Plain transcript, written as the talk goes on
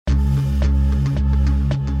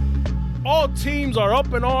All teams are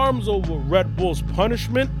up in arms over Red Bull's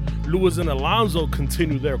punishment. Lewis and Alonso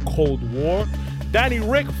continue their Cold War. Danny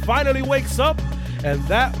Rick finally wakes up, and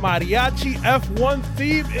that mariachi F1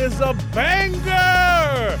 theme is a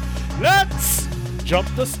banger! Let's jump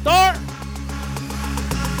the start!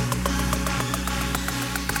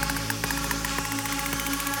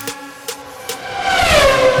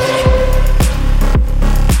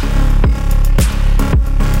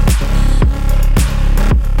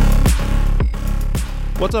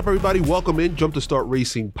 What's up, everybody? Welcome in Jump to Start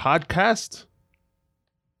Racing podcast.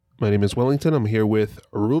 My name is Wellington. I'm here with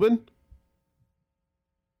Ruben.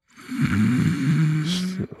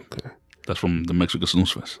 Okay. That's from the Mexican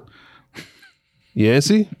Snooze Fest.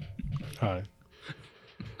 Yancy? Hi.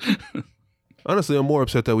 Honestly, I'm more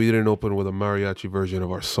upset that we didn't open with a mariachi version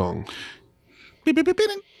of our song.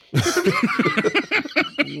 That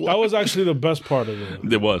was actually the best part of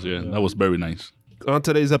it. It was, yeah. That was very nice. On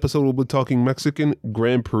today's episode, we'll be talking Mexican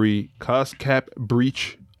Grand Prix cost cap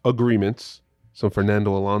breach agreements, some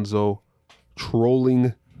Fernando Alonso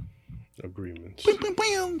trolling Agreements.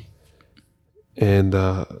 and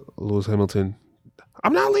Lewis Hamilton.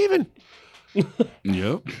 I'm not leaving.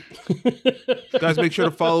 Yep. Guys, make sure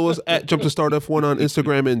to follow us at Jump to Start F1 on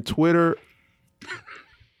Instagram and Twitter.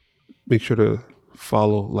 Make sure to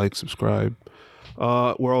follow, like, subscribe.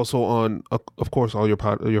 We're also on, of course, all your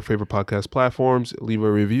favorite podcast platforms. Leave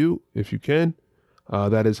a review if you can.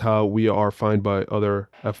 That is how we are found by other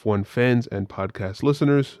F1 fans and podcast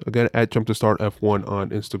listeners. Again, at Jump to Start F1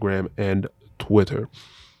 on Instagram and Twitter.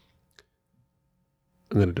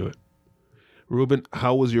 I'm going to do it. Ruben,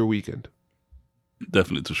 how was your weekend?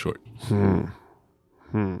 Definitely too short.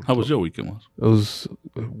 How was your weekend, was? It was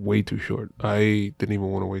way too short. I didn't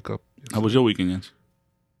even want to wake up. How was your weekend, Jens?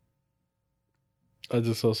 I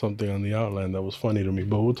just saw something on the outline that was funny to me,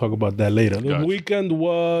 but we'll talk about that later. The Gotcha. weekend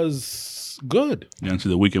was good. Jens,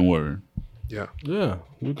 the weekend word. Yeah. Yeah,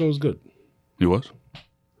 the weekend was good. He was?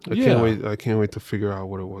 I can't wait to figure out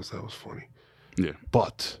what it was that was funny. Yeah.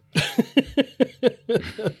 But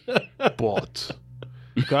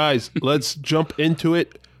guys, let's jump into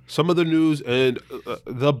it. Some of the news, and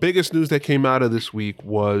the biggest news that came out of this week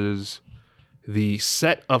was the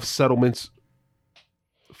set of settlements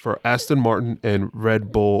for Aston Martin and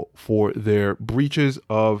Red Bull for their breaches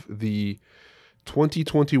of the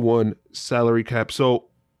 2021 salary cap. So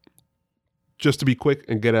just to be quick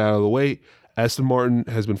and get it out of the way, Aston Martin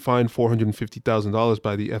has been fined $450,000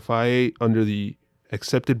 by the FIA under the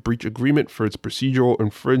accepted breach agreement for its procedural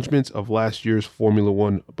infringements of last year's Formula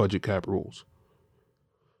One budget cap rules.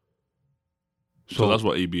 So that's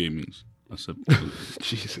what ABA means.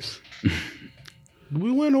 Jesus. We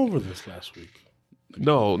went over this last week.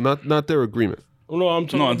 No, not their agreement. No, I'm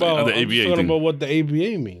talking about the ABA thing. about what the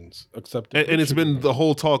ABA means. Except And it's been the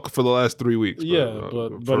whole talk for the last 3 weeks. yeah,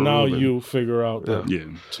 but for now Ruben. you figure out that. Yeah.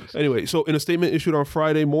 Anyway, so in a statement issued on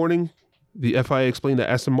Friday morning, the FIA explained that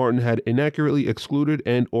Aston Martin had inaccurately excluded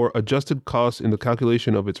and or adjusted costs in the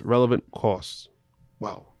calculation of its relevant costs.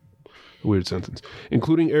 Wow. Weird sentence.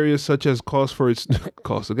 Including areas such as costs for its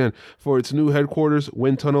for its new headquarters,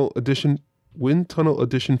 wind tunnel addition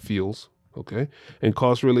fields, okay, and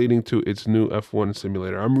costs relating to its new F1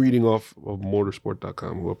 simulator. I'm reading off of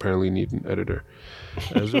motorsport.com, who apparently need an editor.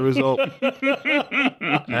 As a result,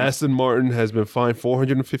 Aston Martin has been fined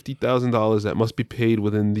 $450,000 that must be paid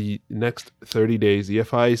within the next 30 days. The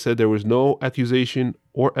FIA said there was no accusation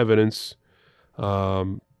or evidence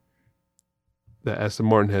that Aston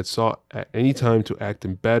Martin had sought at any time to act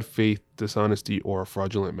in bad faith, dishonesty, or a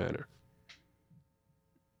fraudulent manner.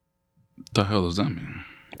 The hell does that mean?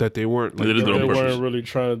 That they weren't They did it on They purpose. weren't really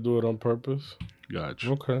trying to do it on purpose. Gotcha.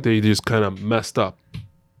 Okay. they just kind of messed up.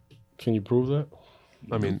 Can you prove that?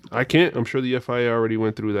 I mean, I can't. I'm sure the FIA already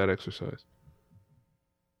went through that exercise.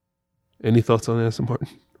 Any thoughts on Aston Martin?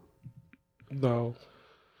 No.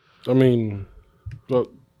 I mean, well,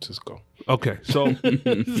 just go. Okay, so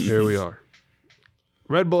here we are.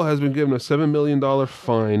 Red Bull has been given a $7 million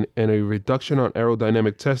fine and a reduction on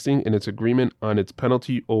aerodynamic testing in its agreement on its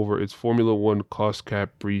penalty over its Formula One cost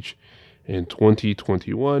cap breach in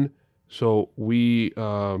 2021. So we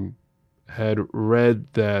had read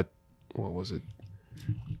that, what was it?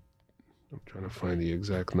 I'm trying to find the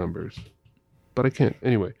exact numbers, but I can't.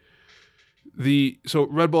 Anyway, so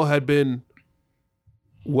Red Bull had been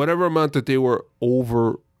whatever amount that they were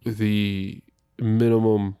over the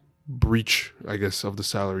minimum breach, I guess, of the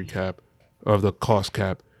salary cap, of the cost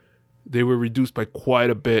cap, they were reduced by quite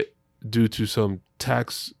a bit due to some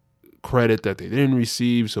tax credit that they didn't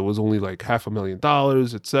receive. So it was only like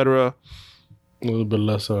 $500,000, etc. A little bit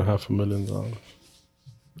less than $500,000. I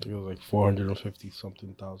think it was like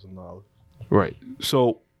 $450,000. Right.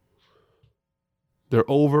 So they're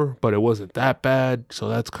over, but it wasn't that bad. So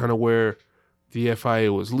that's kind of where the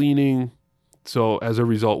FIA was leaning. So as a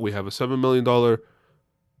result, we have a $7 million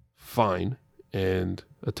fine and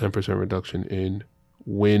a 10% reduction in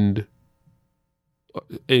wind,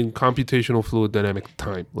 in computational fluid dynamic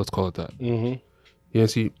time. Let's call it that. Mm-hmm.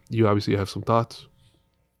 Yancy, you obviously have some thoughts.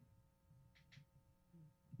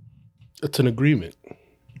 It's an agreement.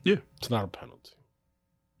 Yeah. It's not a penalty.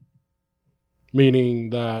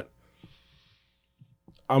 Meaning that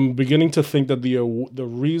I'm beginning to think that the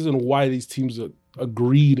reason why these teams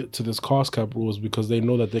agreed to this cost cap rule is because they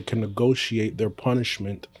know that they can negotiate their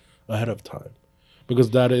punishment ahead of time.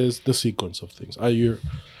 Because that is the sequence of things.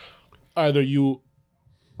 Either you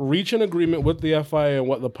reach an agreement with the FIA and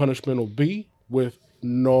what the punishment will be with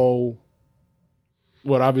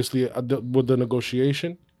obviously with the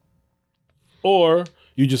negotiation, or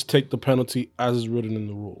you just take the penalty as is written in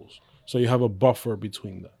the rules. So you have a buffer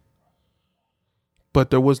between that. But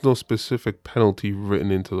there was no specific penalty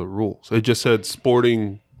written into the rules. It just said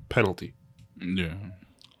sporting penalty. Yeah.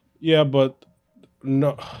 Yeah, but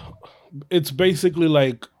no, it's basically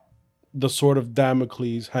like the sword of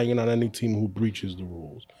Damocles hanging on any team who breaches the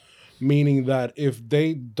rules. Meaning that if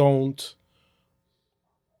they don't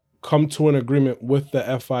come to an agreement with the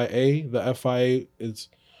FIA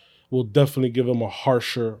will definitely give them a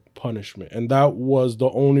harsher punishment. And that was the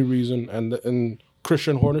only reason, and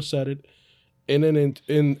Christian Horner said it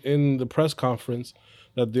in the press conference,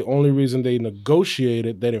 that the only reason they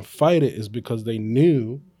negotiated, they didn't fight it, is because they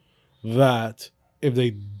knew that if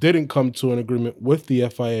they didn't come to an agreement with the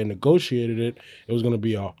FIA and negotiated it, it was going to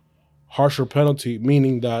be a harsher penalty,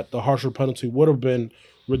 meaning that the harsher penalty would have been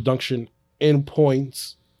reduction in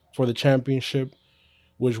points for the championship,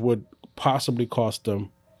 which would possibly cost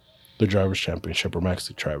them the Drivers' Championship or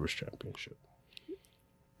Maxi Drivers' Championship.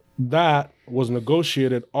 That was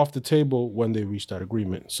negotiated off the table when they reached that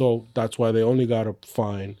agreement. So that's why they only got a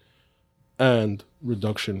fine and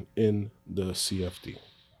reduction in the CFD.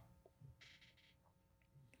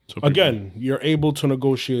 So Again, you're able to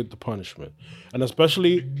negotiate the punishment. And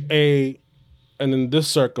especially and in this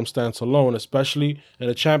circumstance alone, especially in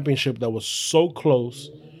a championship that was so close,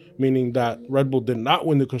 meaning that Red Bull did not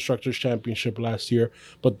win the Constructors' Championship last year,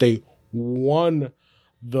 but they won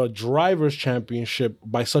the Drivers' Championship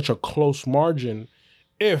by such a close margin.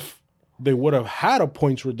 If they would have had a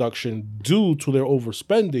points reduction due to their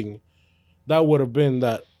overspending, that would have been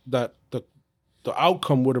that the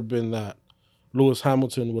outcome would have been that Lewis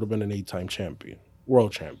Hamilton would have been an 8-time champion,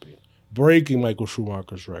 world champion, breaking Michael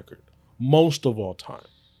Schumacher's record, most of all time.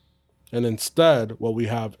 And instead, what we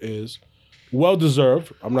have is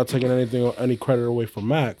well-deserved. I'm not taking any credit away from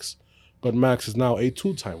Max, but Max is now a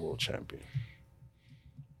 2-time world champion.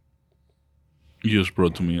 You just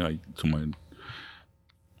brought to me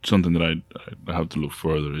something that I have to look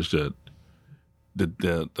further, is that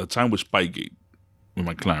the time with Spygate with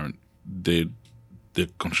McLaren, the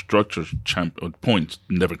constructors points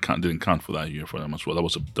didn't count for that year for them as well. That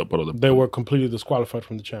was a part of the. They were completely disqualified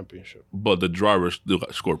from the championship. But the drivers still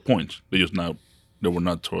scored points. They were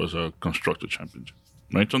not towards a constructor championship,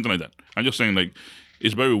 right? Something like that. I'm just saying, like,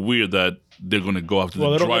 it's very weird that they're going to go after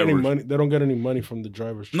the drivers. They don't get any money from the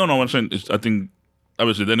drivers. No, I'm saying I think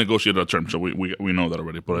obviously they negotiated a term, so we know that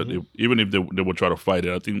already. But even if they would try to fight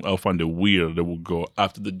it, I think I'll find it weird they will go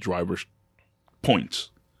after the drivers' points.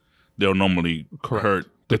 They'll normally hurt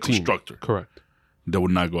the constructor. Correct. They would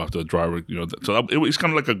not go after the driver. So it's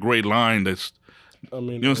kind of like a gray line. That's, I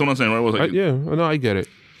mean, you know what I'm saying, right? It was like, no, I get it.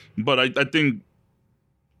 But I think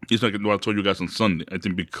it's like what I told you guys on Sunday. I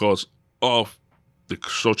think because of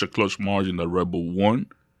such a close margin that Red Bull won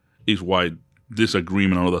is why this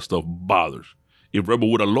agreement and all that stuff bothers. If Red Bull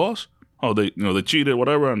would have lost, they cheated,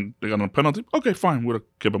 whatever, and they got a penalty, okay, fine, we'd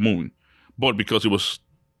have kept it moving. But because it was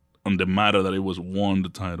on the matter that it was won the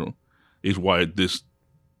title, is why this,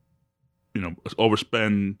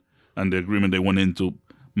 overspend and the agreement they went into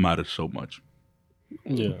matters so much.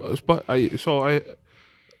 Yeah. But I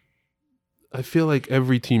feel like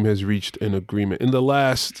every team has reached an agreement. In the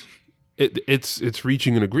last, it's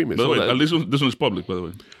reaching an agreement. By the way, at least this one is public, by the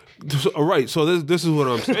way. All right, so this is what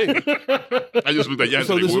I'm saying. I just looked at you.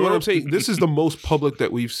 So this is what I'm saying. This is the most public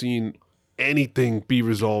that we've seen anything be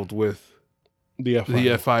resolved with The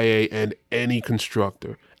FIA and any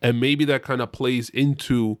constructor. And maybe that kind of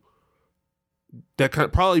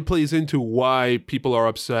probably plays into why people are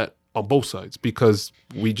upset on both sides, because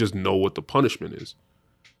we just know what the punishment is.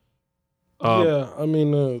 I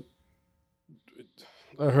mean,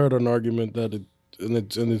 I heard an argument that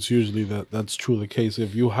it's usually that's truly the case.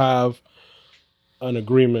 If you have an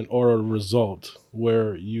agreement or a result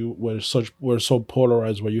where we're so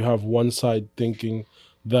polarized, where you have one side thinking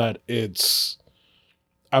that it's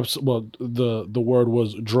the word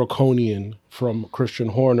was draconian from Christian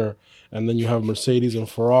Horner, and then you have Mercedes and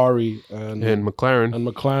Ferrari and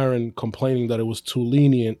McLaren complaining that it was too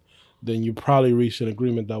lenient. Then you probably reached an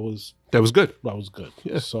agreement that was good.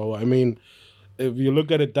 Yeah. So I mean, if you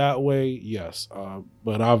look at it that way, yes.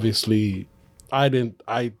 But obviously, I thought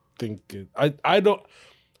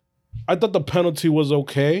the penalty was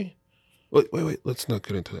okay. Wait. Let's not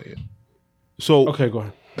get into that yet. So okay, go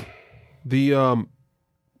ahead. The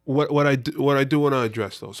what I do want to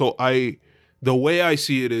address though. So the way I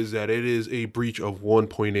see it is that it is a breach of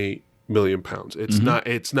 1.8 million pounds. It's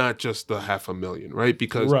not just the 500,000, right?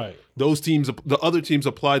 Because those teams, the other teams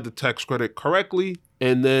applied the tax credit correctly,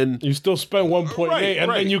 and then you still spend 1.8,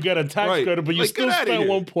 and then you get a tax credit, but you still spend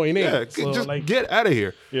 1.8. Yeah, so just get out of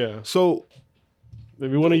here. Yeah. So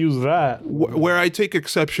if you want to use that, where I take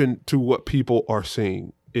exception to what people are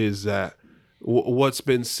saying is that what's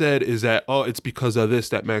been said is that it's because of this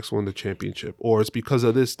that Max won the championship, or it's because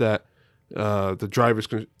of this that the drivers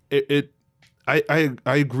can. I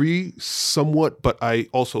agree somewhat, but I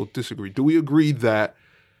also disagree. Do we agree that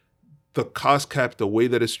the cost cap, the way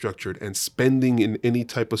that it's structured, and spending in any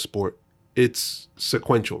type of sport, it's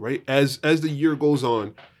sequential, right? As the year goes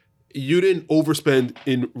on, you didn't overspend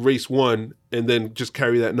in race one and then just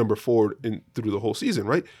carry that number forward through the whole season,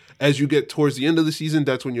 right? As you get towards the end of the season,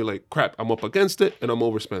 that's when you're like, crap, I'm up against it and I'm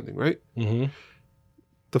overspending, right? Mm-hmm.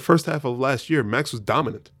 The first half of last year, Max was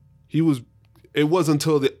dominant. It was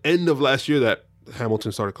until the end of last year that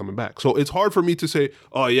Hamilton started coming back. So it's hard for me to say,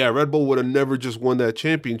 oh yeah, Red Bull would have never just won that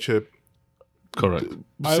championship. Correct.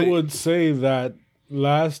 I would say that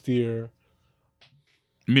last year,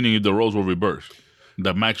 meaning if the roles were reversed,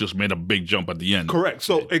 that Max just made a big jump at the end. Correct.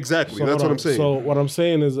 So exactly, so that's what I'm saying. So what I'm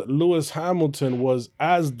saying is Lewis Hamilton was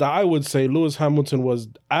as dominant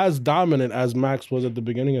as Max was at the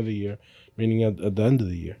beginning of the year, meaning at the end of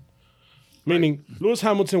the year. Meaning Lewis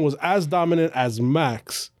Hamilton was as dominant as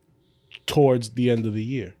Max towards the end of the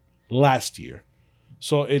year, last year.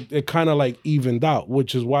 So it kind of like evened out,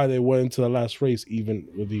 which is why they went into the last race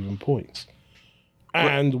with even points.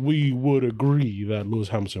 And we would agree that Lewis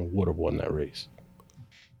Hamilton would have won that race.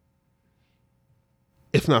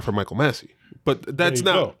 If not for Michael Massey. But that's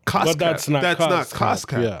not cost cap. That's not cost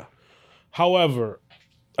cap. Yeah. However,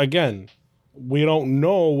 again, we don't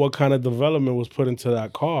know what kind of development was put into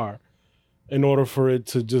that car in order for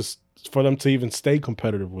them to even stay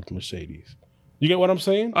competitive with Mercedes. You get what I'm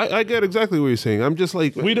saying? I get exactly what you're saying. I'm just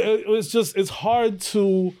like it's hard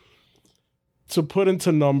to put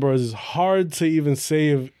into numbers. It's hard to even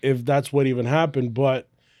say if that's what even happened, but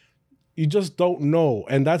you just don't know.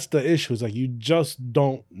 And that's the issue. It's like you just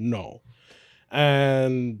don't know.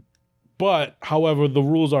 But however, the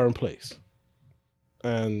rules are in place.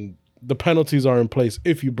 And the penalties are in place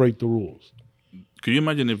if you break the rules. Could you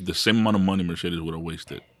imagine if the same amount of money Mercedes would have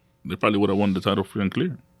wasted? They probably would have won the title free and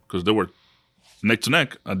clear because they were neck to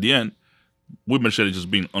neck at the end with Mercedes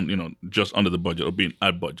just being just under the budget or being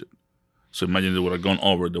at budget. So imagine they would have gone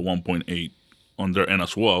over the 1.8 on their end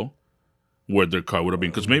as well, where their car would have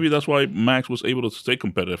been. Because maybe that's why Max was able to stay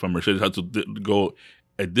competitive and Mercedes had to go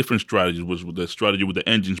a different strategy, was with the strategy with the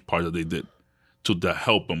engines part that they did to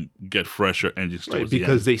help them get fresher engines. Right,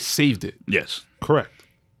 because they saved it. Yes. Correct.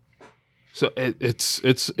 So it's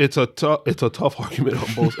a tough argument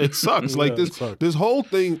on both. It sucks. Like this whole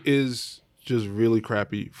thing is just really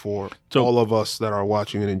crappy for all of us that are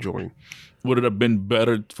watching and enjoying. Would it have been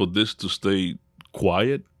better for this to stay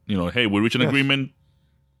quiet? Hey, we reached an agreement.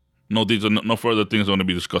 No, these are no further things going to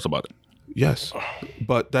be discussed about it. Yes,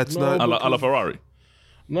 but that's not a la Ferrari.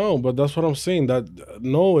 No, but that's what I'm saying.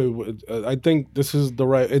 I think this is the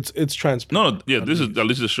right. It's transparent. No, yeah, this is at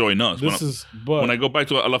least it's showing us. When I go back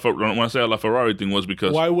to when I say a la Ferrari thing was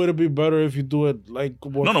because why would it be better if you do it like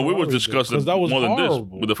what we were discussing that was more horrible.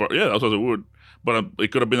 than this with the that's what it would. But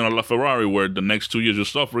it could have been a la Ferrari where the next 2 years you're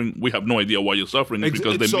suffering. We have no idea why you're suffering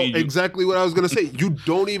because they made you. Exactly what I was going to say. You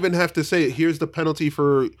don't even have to say it. Here's the penalty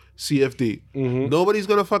for CFD. Mm-hmm. Nobody's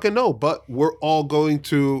going to fucking know, but we're all going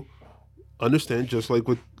to understand, just like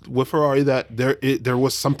with Ferrari, that there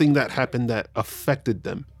was something that happened that affected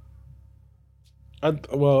them.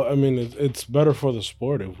 It's better for the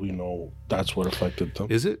sport if we know that's what affected them.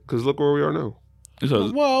 Is it? Because look where we are now.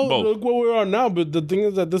 Look where we are now, but the thing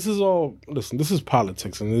is that this is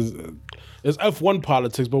politics, and it's F1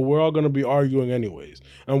 politics, but we're all going to be arguing anyways.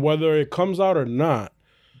 And whether it comes out or not,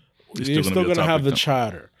 you're still going to have the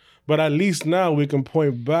chatter. But at least now we can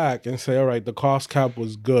point back and say, all right, the cost cap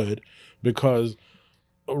was good because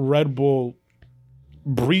Red Bull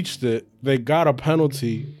breached it, they got a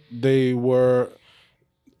penalty. They were,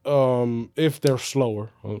 if they're slower,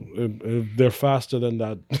 if they're faster than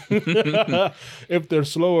that, if they're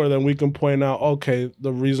slower, then we can point out, okay,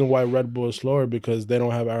 the reason why Red Bull is slower because they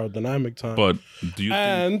don't have aerodynamic time. But do you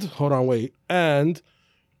think... hold on, wait. And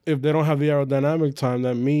if they don't have the aerodynamic time,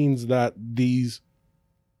 that means that these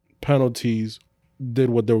penalties did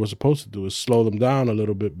what they were supposed to do, is slow them down a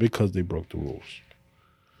little bit because they broke the rules.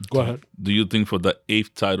 Go ahead. Do you think for the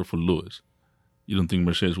 8th title for Lewis, you don't think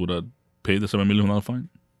Mercedes would have paid the $7 million fine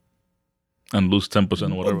and lose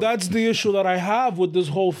 10% or whatever? That's the issue that I have with this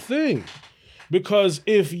whole thing. Because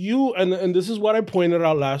if you, and this is what I pointed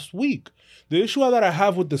out last week, the issue that I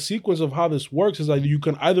have with the sequence of how this works is that you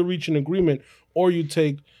can either reach an agreement or you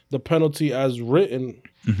take the penalty as written,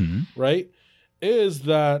 right? Is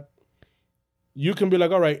that you can be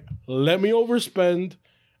like, all right, let me overspend,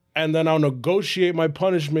 and then I'll negotiate my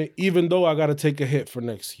punishment, even though I got to take a hit for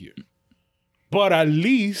next year. But at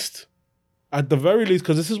the very least,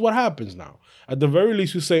 because this is what happens now. At the very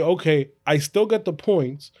least, you say, okay, I still get the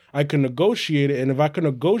points. I can negotiate it. And if I can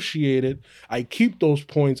negotiate it, I keep those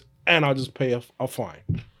points and I'll just pay a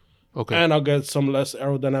fine. Okay. And I'll get some less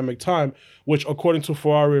aerodynamic time, which according to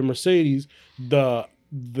Ferrari and Mercedes, the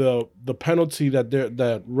penalty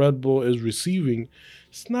that Red Bull is receiving,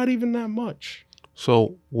 it's not even that much.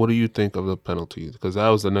 So what do you think of the penalty? Because that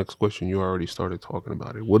was the next question. You already started talking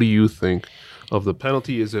about it. What do you think of the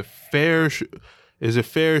penalty? Is it fair?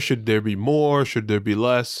 Should there be more? Should there be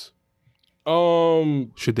less?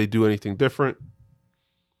 Should they do anything different?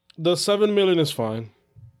 The $7 million is fine.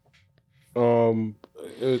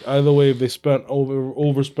 Either way, if they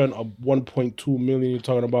overspent a 1.2 million, you're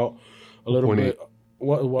talking about a little 1.8. bit.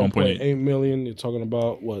 1.8 million, you're talking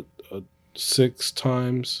about what 6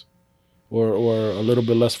 times, or a little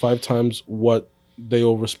bit less, 5 times what they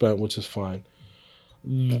overspent, which is fine.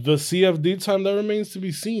 The CFD time, that remains to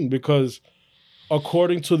be seen, because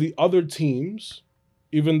according to the other teams,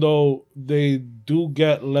 even though they do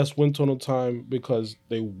get less wind tunnel time because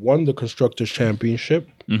they won the Constructors' Championship,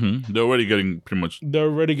 they're already getting pretty much... They're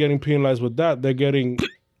already getting penalized with that. They're getting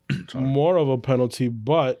more of a penalty,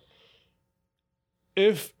 but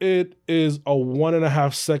if it is a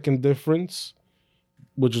 1.5 second difference,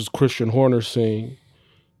 which is Christian Horner saying...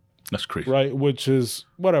 That's crazy. Right, which is,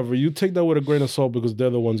 whatever, you take that with a grain of salt because they're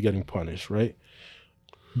the ones getting punished, right?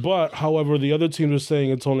 But, however, the other teams are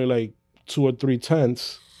saying it's only like 2 or 3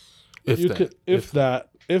 tenths. If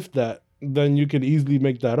that, then you could easily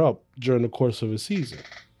make that up during the course of a season.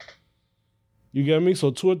 You get me?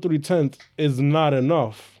 So 2 or 3 tenths is not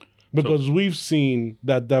enough, because we've seen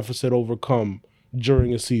that deficit overcome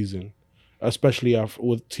during a season, especially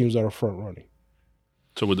with teams that are front running.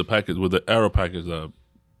 So with the aero package that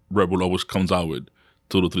Red Bull always comes out with,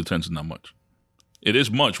 2 to 3 tenths is not much. It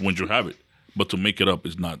is much once you have it, but to make it up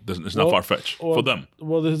is not. It's not far fetched for them.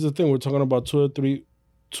 Well, this is the thing. We're talking about 2 to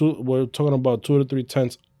 3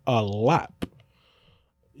 tenths a lap.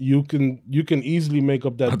 You can easily make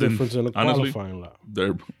up that difference in a qualifying lap.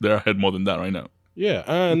 They're ahead more than that right now. Yeah,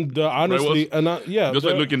 and honestly, just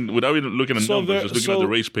like without even looking at numbers, just looking at the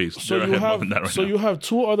race pace, they're ahead more than that right now. So you have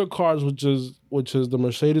 2 other cars, which is the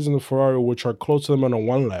Mercedes and the Ferrari, which are close to them on a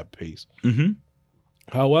 1 lap pace.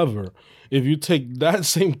 However, if you take that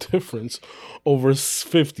same difference over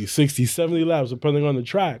 50, 60, 70 laps, depending on the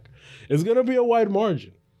track, it's going to be a wide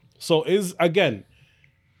margin. So is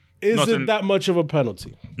it that much of a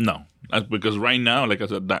penalty? No, that's because right now, like I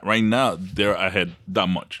said, right now they're ahead that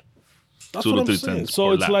much. That's what I'm saying.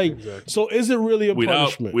 So it's like, so is it really a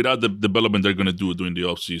punishment? Without the development they're going to do during the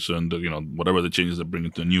offseason, whatever the changes they're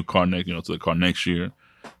bringing to the new car to the car next year.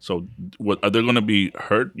 So, are they going to be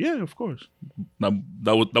hurt? Yeah, of course.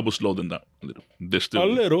 That would slow them down a little. They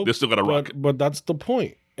still got to rock it. But that's the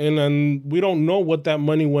point. And then we don't know what that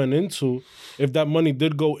money went into. If that money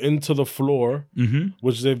did go into the floor,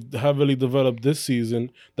 which they've heavily developed this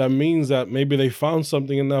season, that means that maybe they found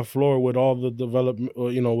something in that floor with all the development,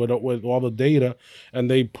 with all the data, and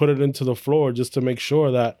they put it into the floor just to make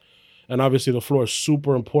sure that. And obviously, the floor is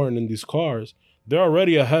super important in these cars. They're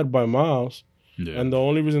already ahead by miles. Yeah. And the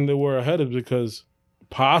only reason they were ahead is because,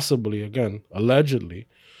 possibly, again, allegedly,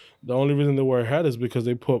 the only reason they were ahead is because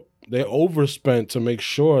they overspent to make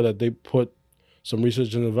sure that they put some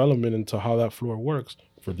research and development into how that floor works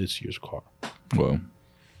for this year's car. Well,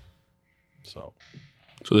 so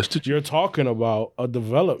there's you're talking about a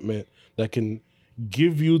development that can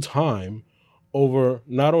give you time over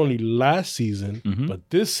not only last season, but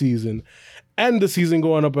this season, and the season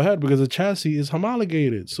going up ahead, because the chassis is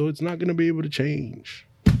homologated, so it's not going to be able to change.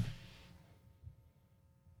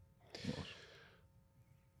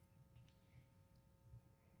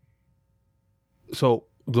 So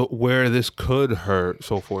where this could hurt.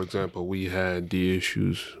 So for example, we had the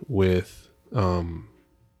issues with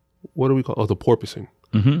what do we call the porpoising,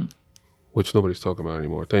 which nobody's talking about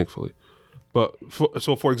anymore, thankfully. But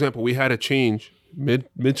for example, we had a change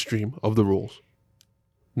midstream of the rules.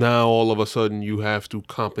 Now all of a sudden you have to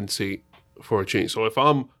compensate for a change. So if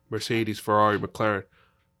I'm Mercedes, Ferrari, McLaren,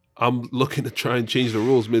 I'm looking to try and change the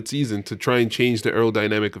rules mid-season to try and change the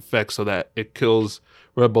aerodynamic effect so that it kills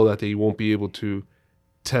Red Bull, that they won't be able to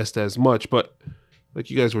test as much. But like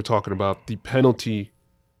you guys were talking about, the penalty,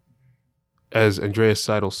 as Andreas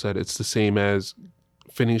Seidel said, it's the same as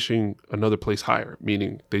finishing another place higher,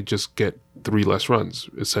 meaning they just get 3 less runs,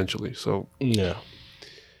 essentially. So yeah.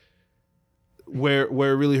 Where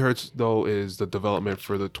it really hurts, though, is the development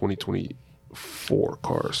for the 2024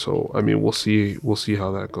 car. So, I mean, we'll see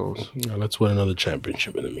how that goes. Yeah, let's win another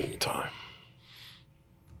championship in the meantime.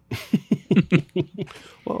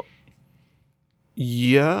 Well,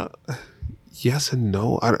 yeah, yes and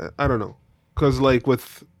no. I don't know, because like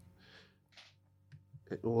with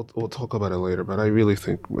we'll talk about it later, but I really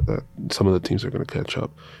think that some of the teams are going to catch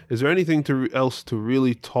up. Is there anything else to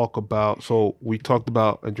really talk about? So we talked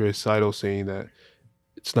about Andreas Seidel saying that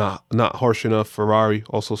it's not harsh enough. Ferrari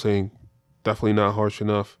also saying definitely not harsh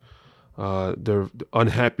enough. They're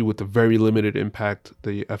unhappy with the very limited impact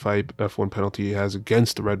the FIA F1 penalty has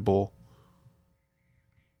against the Red Bull.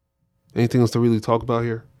 Anything else to really talk about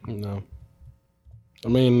here? No. I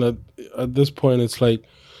mean, at this point, it's like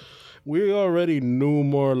we already knew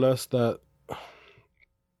more or less that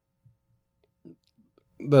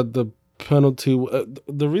the penalty,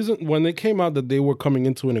 the reason when they came out that they were coming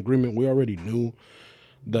into an agreement, we already knew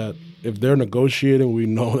that if they're negotiating, we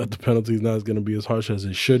know that the penalty is not going to be as harsh as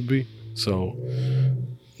it should be. So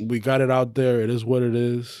we got it out there. It is what it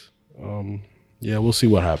is. Yeah, we'll see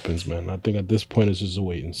what happens, man. I think at this point, it's just a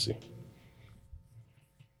wait and see.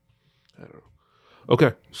 I don't know.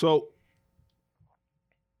 Okay, so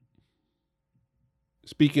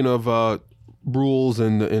speaking of rules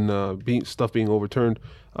and stuff being overturned,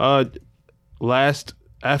 after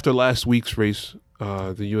last week's race,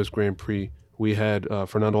 the U.S. Grand Prix, we had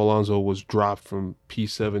Fernando Alonso was dropped from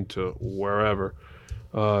P7 to wherever.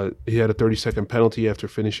 He had a 30-second penalty after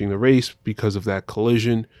finishing the race because of that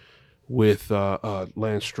collision with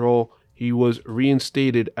Lance Stroll. He was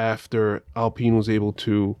reinstated after Alpine was able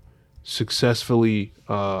to successfully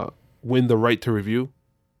win the right to review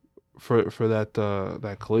for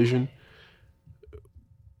that collision.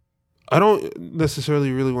 I don't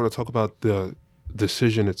necessarily really want to talk about the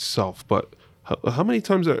decision itself, but how many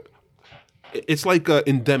times it's like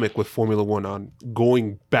endemic with Formula One on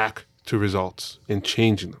going back to results and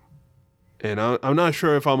changing them. And I'm not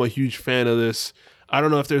sure if I'm a huge fan of this. I don't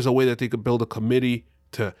know if there's a way that they could build a committee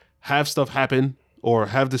to have stuff happen or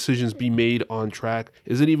have decisions be made on track.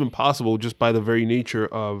 Is it even possible just by the very nature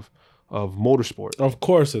of motorsport? Of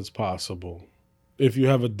course it's possible. If you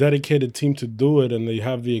have a dedicated team to do it and they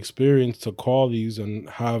have the experience to call these and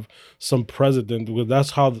have some precedent, because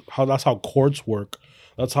that's how courts work.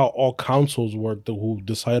 That's how all councils work who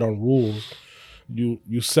decide on rules.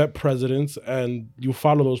 You set precedents and you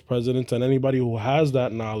follow those precedents, and anybody who has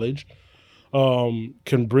that knowledge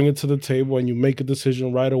can bring it to the table and you make a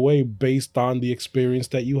decision right away based on the experience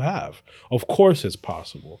that you have. Of course it's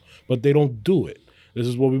possible, but they don't do it. This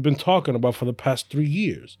is what we've been talking about for the past 3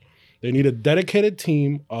 years. They need a dedicated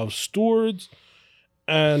team of stewards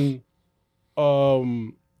and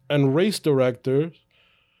race directors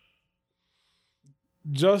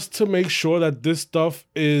just to make sure that this stuff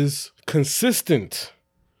is consistent.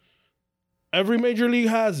 Every major league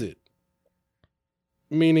has it.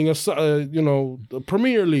 Meaning, the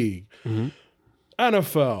Premier League,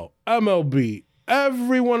 NFL, MLB,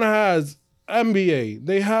 everyone has NBA.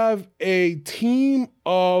 They have a team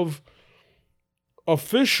of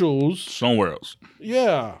officials somewhere else.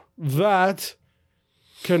 Yeah, that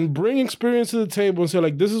can bring experience to the table and say,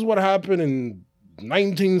 like, this is what happened in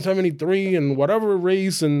 1973 and whatever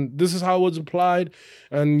race, and this is how it was applied,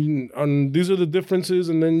 and these are the differences,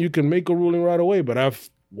 and then you can make a ruling right away. But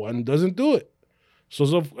F1 doesn't do it.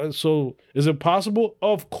 So is it possible?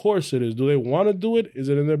 Of course it is. Do they want to do it?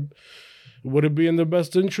 Would it be in their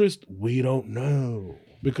best interest? We don't know.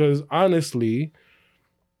 Because honestly,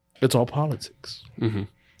 it's all politics. Mm-hmm.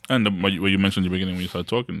 And what you mentioned in the beginning when you started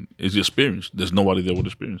talking is the experience. There's nobody there with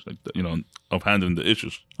experience, like that, of handling the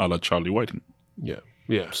issues, a la Charlie Whiting. Yeah,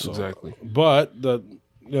 exactly. But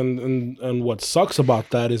and what sucks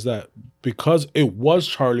about that is that because it was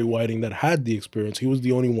Charlie Whiting that had the experience, he was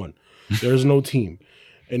the only one. There's no team.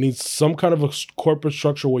 It needs some kind of a corporate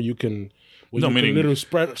structure where you can where No, you can meaning- literally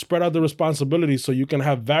spread out the responsibility so you can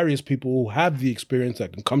have various people who have the experience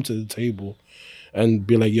that can come to the table and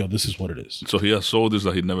be like, yo, this is what it is. So he has soldiers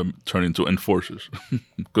that he never turned into enforcers.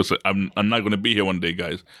 Because I'm not going to be here one day,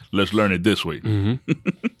 guys. Let's learn it this way. Be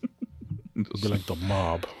like the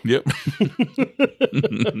mob. Yep.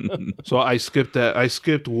 So I skipped that. I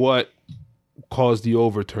skipped what caused the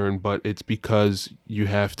overturn, but it's because you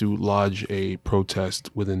have to lodge a protest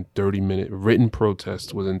within 30 minutes, written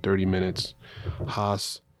protest within 30 minutes.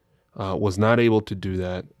 Haas was not able to do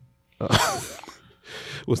that.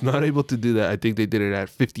 Was not able to do that. I think they did it at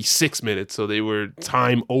 56 minutes, so they were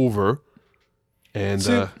time over. And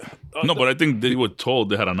See, No, but I think they were told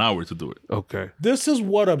they had an hour to do it. okay, This is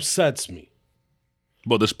what upsets me.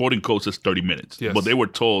 But the sporting code says 30 minutes. Yes. But they were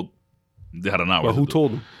told they had an hour. but to who do it.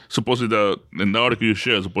 told them? Supposedly, in the article you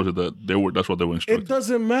shared, supposedly that's what they were It instructed.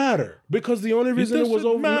 doesn't matter because the only reason it was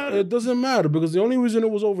doesn't matter. it doesn't matter because the only reason it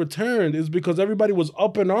was overturned is because everybody was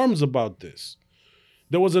up in arms about this.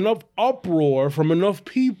 There was enough uproar from enough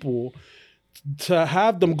people to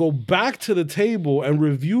have them go back to the table and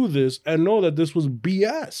review this and know that this was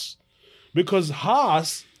BS. Because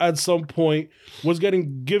Haas at some point was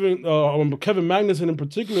getting given, Kevin Magnussen in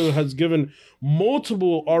particular has given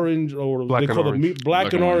multiple orange or Black they and call orange. it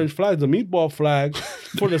black and orange flags, the meatball flag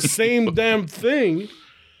for the same damn thing.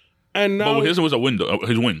 And now But his was a window,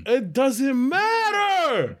 his wing. it doesn't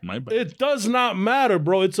matter. My bad. It does not matter,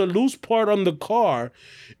 bro. It's a loose part on the car.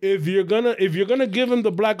 If you're gonna give him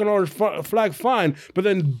the black and orange flag, fine, but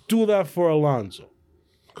then do that for Alonso.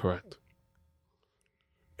 Correct.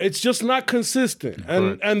 It's just not consistent,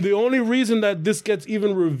 Correct. and the only reason that this gets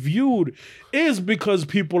even reviewed is because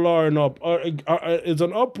people are it's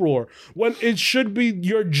an uproar. When it should be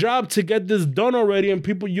your job to get this done already, and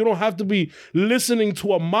you don't have to be listening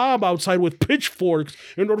to a mob outside with pitchforks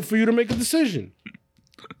in order for you to make a decision.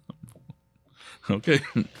 Okay.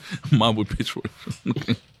 Mob with pitchforks.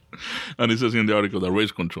 Okay. And it says in the article that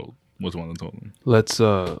race control was one that told him. Let's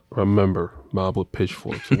remember mob with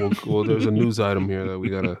pitchforks. Well, there's a news item here that we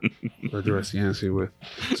gotta address Yancey with.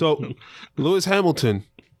 So, Lewis Hamilton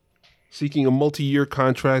seeking a multi-year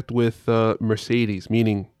contract with Mercedes,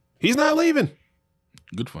 meaning he's not leaving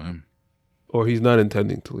Good for him. or he's not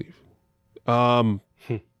intending to leave.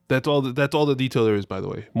 That's all. That's all the detail there is. By the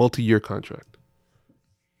way, multi-year contract.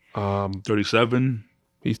 37,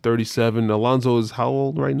 He's 37. Alonso is how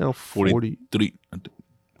old right now? 40.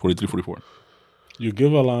 43, 44. You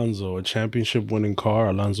give Alonso a championship-winning car,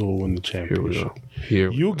 Alonso will win the Here we championship. go.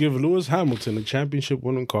 Here. You give Lewis Hamilton a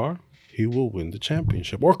championship-winning car, he will win the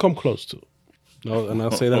championship or come close to. No, and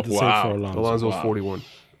I'll say that the Wow. same for Alonso. Alonso's Wow. 41.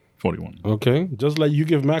 41. Okay, just like you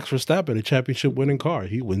give Max Verstappen a championship-winning car,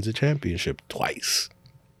 he wins the championship twice.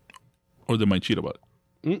 Or they might cheat about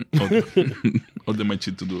it. Or they might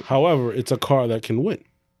cheat to do it. However, it's a car that can win.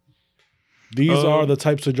 These are the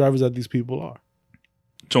types of drivers that these people are.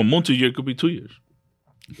 So multi-year could be 2 years.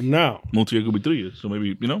 Now, Multi-year could be 3 years. So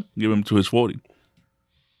maybe, give him to his 40.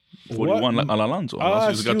 41 What- like Alonso. I'll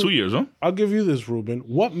Alonso's ask got you- 2 years, huh? I'll give you this, Ruben.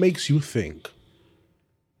 What makes you think?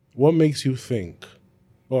 What makes you think?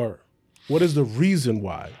 Or what is the reason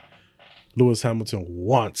why Lewis Hamilton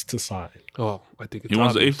wants to sign? Oh, I think it's He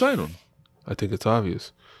wants the obvious. 8th title. I think it's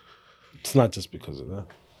obvious. It's not just because of that.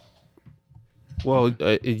 Well,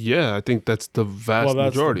 yeah, I think that's the vast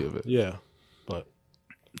That's majority of it. Yeah. But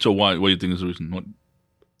So why? What do you think is the reason? What?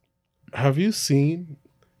 have you seen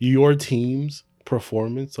your team's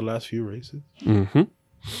performance the last few races? Mm-hmm.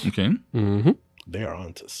 Okay. Mm-hmm. They are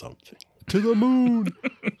onto something. To the moon.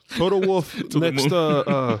 Total Wolf. Next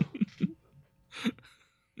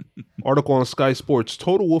article on Sky Sports.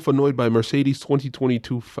 Total Wolf annoyed by Mercedes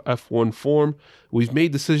 2022 F1 form. We've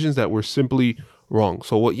made decisions that were simply wrong.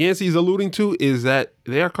 So what Yancey is alluding to is that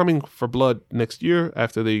they are coming for blood next year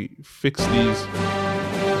after they fix these.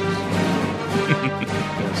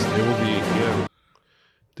 Yes, they will be. Yeah.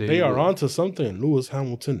 They are onto something. Lewis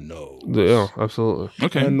Hamilton knows. Yeah, absolutely.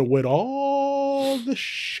 Okay. And with all the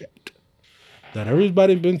shit that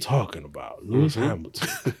everybody's been talking about, Lewis Hamilton,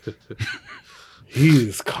 he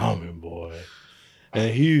is coming, boy.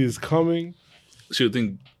 And he is coming So you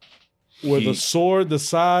think with a sword the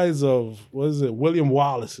size of, what is it, William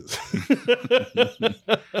Wallace's. The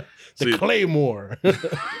See- Claymore.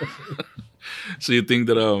 So you think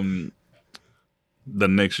that the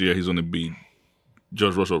next year he's gonna beat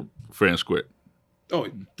George Russell fair and square, Oh,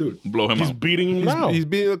 dude. blow him He's out? beating him now. He's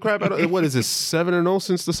beating the crap out of. What is this? 7-0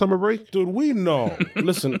 since the summer break. Dude, we know.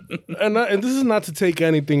 Listen, and this is not to take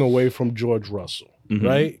anything away from George Russell,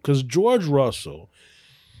 right? Because George Russell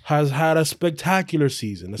has had a spectacular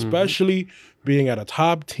season, especially being at a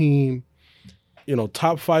top team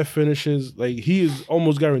top 5 finishes. Like, he is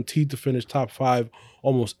almost guaranteed to finish top 5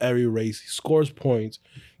 almost every race. He scores points,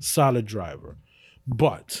 solid driver.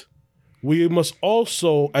 But we must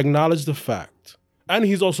also acknowledge the fact, and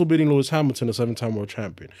he's also beating Lewis Hamilton, a 7-time world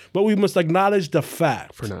champion. But we must acknowledge the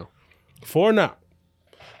fact, for now,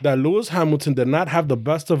 that Lewis Hamilton did not have the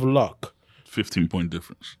best of luck 15-point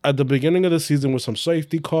difference at the beginning of the season with some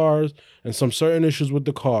safety cars and some certain issues with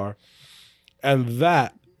the car. And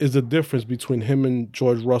that is the difference between him and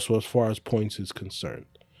George Russell as far as points is concerned.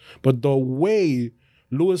 But the way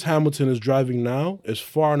Lewis Hamilton is driving now is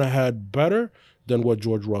far and ahead better than what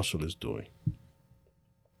George Russell is doing.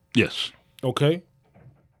 Yes. Okay?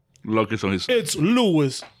 Luck is on his side. It's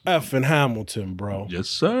Lewis effing Hamilton, bro. Yes,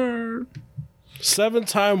 sir.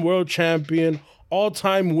 7-time world champion,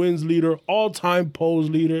 all-time wins leader, all-time poles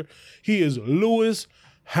leader. He is Lewis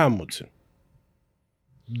Hamilton.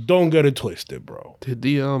 Don't get it twisted, bro. Did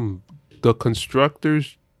the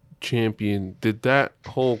constructors champion, did that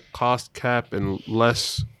whole cost cap and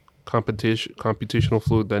less computational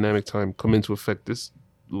fluid dynamic time come into effect this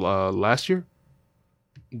last year?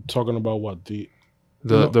 Talking about what?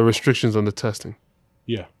 The restrictions on the testing.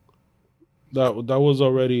 Yeah. That was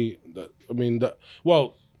already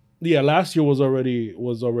last year was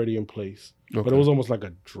already in place. Okay. But it was almost like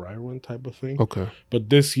a dry run type of thing. Okay. But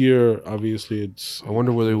this year, obviously, it's... I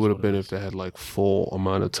wonder where they would have been if they had like full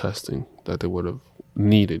amount of testing that they would have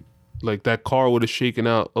needed. Like that car would have shaken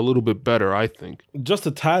out a little bit better, I think. Just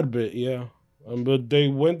a tad bit, yeah. But they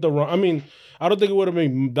went the wrong... I mean, I don't think it would have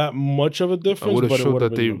made that much of a difference. I would have but showed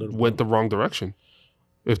that they went the wrong direction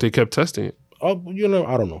if they kept testing it. I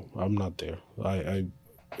don't know. I'm not there.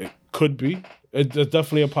 It could be. It's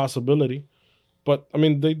definitely a possibility. But, I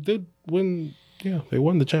mean, they did win... Yeah, they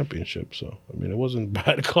won the championship. So, I mean, it wasn't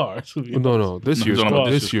bad cars. No. This year's car.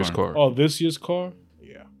 This year's car. Oh, this year's car?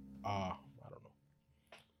 Yeah. I don't know.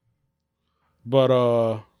 But...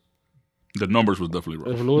 the numbers was definitely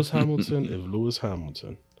wrong. If Lewis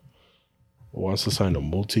Hamilton wants to sign a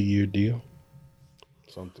multi-year deal,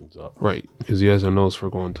 something's up. Right, because he has a nose for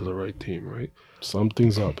going to the right team, right?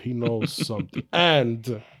 Something's up. He knows something.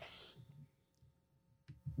 And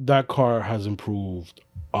that car has improved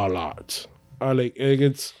a lot.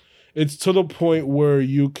 It's to the point where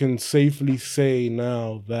you can safely say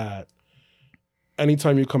now that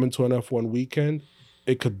anytime you come into an F1 weekend,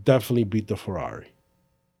 it could definitely beat the Ferrari.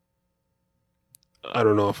 I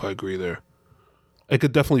don't know if I agree there. It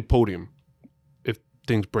could definitely podium if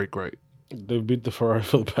things break right. They've beat the Ferrari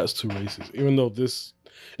for the past 2 races. Even though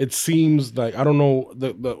it seems like, I don't know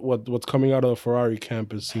what's coming out of the Ferrari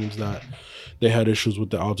camp. It seems that they had issues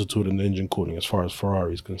with the altitude and the engine cooling as far as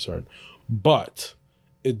Ferrari is concerned. But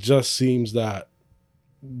it just seems that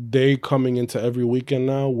they coming into every weekend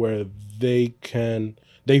now where they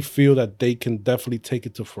feel that they can definitely take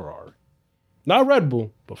it to Ferrari. Not Red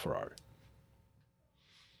Bull, but Ferrari.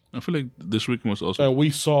 I feel like this weekend was also... And we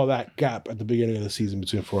saw that gap at the beginning of the season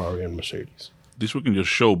between Ferrari and Mercedes. This weekend just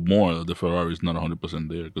showed more that the Ferrari is not 100%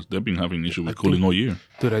 there because they've been having issues with cooling all year.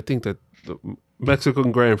 Dude, I think that the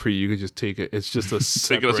Mexican Grand Prix, you could just take it. It's just a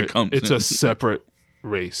separate... Take it as it comes. It's a separate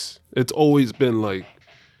race. It's always been like...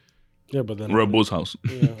 Yeah, but then... Red Bull's house.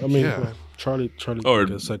 Yeah, I mean, Yeah. Charlie Or-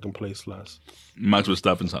 got second place last. Max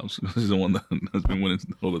Verstappen's house. He's the one that has been winning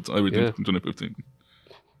all the time, everything Yeah. from 2015.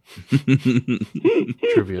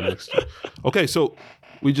 Trivia next year. Okay, so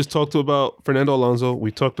we just talked about Fernando Alonso.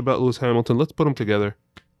 We talked about Lewis Hamilton. Let's put them together.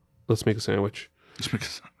 Let's make a sandwich.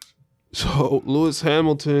 So Lewis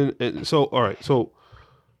Hamilton. All right. So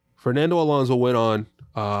Fernando Alonso went on.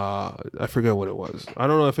 I forget what it was. I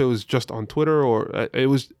don't know if it was just on Twitter or it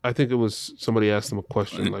was. I think it was somebody asked him a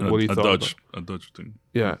question like, "What do you thought?" A Dutch thing.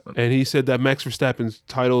 Yeah, and he said that Max Verstappen's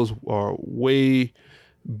titles are way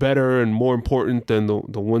better and more important than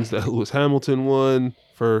the ones that Lewis Hamilton won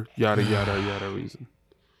for yada yada yada reason.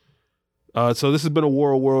 So this has been a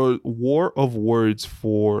war of words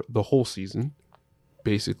for the whole season,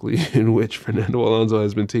 basically, in which Fernando Alonso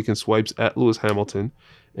has been taking swipes at Lewis Hamilton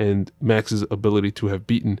and Max's ability to have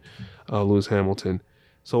beaten Lewis Hamilton.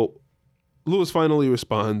 So Lewis finally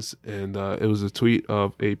responds, and it was a tweet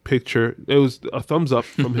of a picture. It was a thumbs up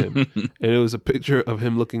from him, and it was a picture of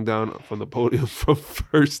him looking down from the podium from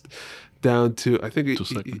first down to I think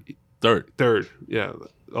third. Yeah,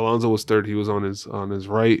 Alonso was third. He was on his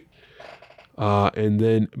right, and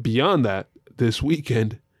then beyond that, this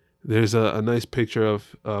weekend there's a nice picture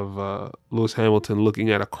of Lewis Hamilton looking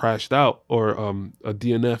at a crashed out or a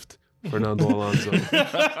DNF'd Fernando Alonso.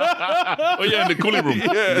 Oh yeah, in the cooling room.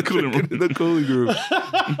 Yeah, the cooling room. The cooling room.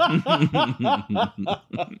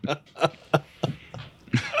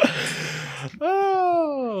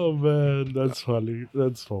 Oh man, that's funny.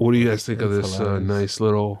 That's funny. What do you guys think of That's this hilarious. nice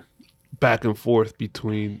little back and forth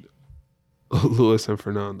between Lewis and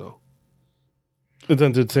Fernando? It's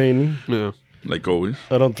entertaining. Yeah. Like always.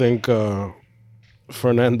 I don't think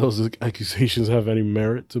Fernando's accusations have any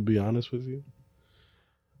merit, to be honest with you.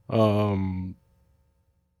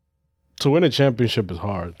 To win a championship is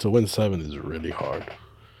hard. To win 7 is really hard.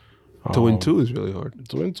 To win 2 is really hard.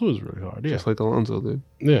 To win 2 is really hard. Yeah, Just like Alonso did.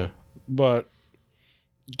 yeah. But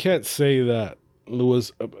you can't say that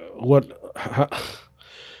Lewis. What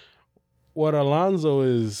Alonso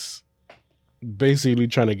is basically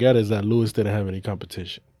trying to get is that Lewis didn't have any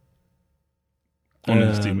competition. Only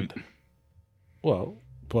his And- teammate. Well,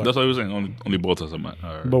 but That's what I was saying. Only Bottas and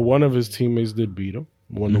Matt. But one of his teammates did beat him,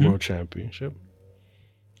 won the Mhm. world championship.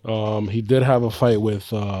 He did have a fight with,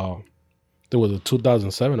 there was a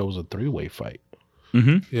 2007, it was a 3-way fight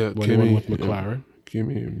Mm-hmm. Yeah. when he won with McLaren.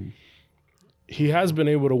 Kimi. He has been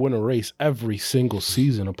able to win a race every single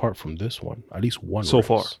season apart from this one. At least one So race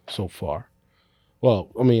far. So far. Well,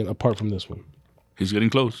 I mean, apart from this one. He's getting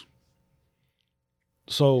close.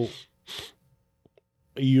 So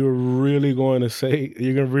you're really going to say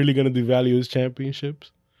you're really going to devalue his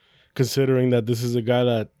championships, considering that this is a guy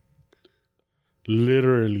that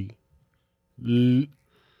literally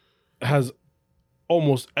has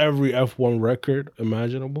almost every F1 record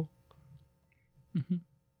imaginable,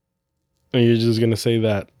 and you're just going to say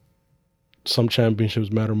that some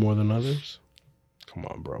championships matter more than others? Come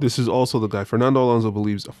on, bro. This is also the guy. Fernando Alonso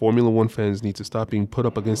believes Formula One fans need to stop being put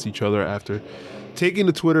up against each other after taking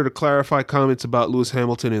to Twitter to clarify comments about Lewis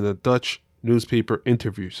Hamilton in a Dutch newspaper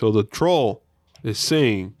interview. So the troll is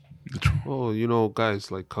saying, "Oh, you know,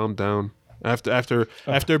 guys, like calm down."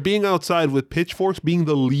 After being outside with pitchforks, being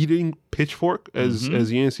the leading pitchfork, as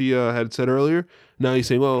Yancey had said earlier, now he's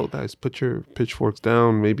saying, "Well, guys, put your pitchforks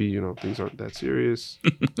down. Maybe things aren't that serious."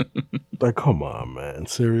 Like, come on, man.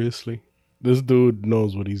 Seriously? This dude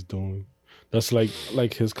knows what he's doing. That's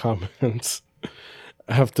like his comments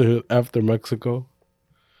after Mexico.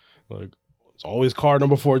 Like, it's always car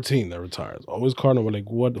number 14 that retires. Always car number, like,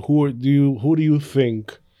 what? Who do you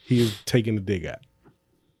think he's taking a dig at?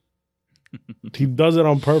 He does it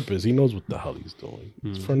on purpose. He knows what the hell he's doing.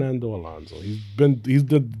 It's Fernando Alonso. He's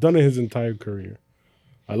done it his entire career.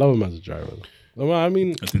 I love him as a driver. I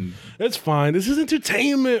mean, I think it's fine. This is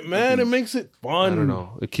entertainment, man. It makes it fun. I don't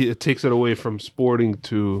know. It takes it away from sporting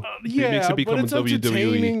to Yeah, it makes it become but it's a WWE.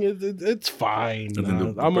 entertaining. It's fine. I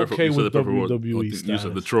think I'm okay you said with the perfect word. WWE You said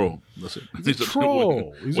status. the troll. That's it. He's a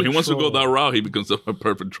troll. He's When a he wants to go troll. that route, he becomes a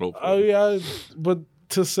perfect troll. Oh yeah, but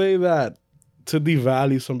to say that, to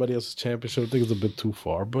devalue somebody else's championship, I think it's a bit too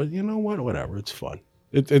far. But you know what? Whatever. It's fun.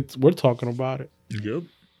 It's we're talking about it, Yep.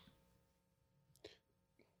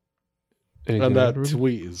 Anything and to that add, Ruben?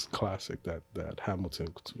 tweet is classic. That Hamilton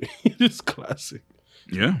tweet is classic.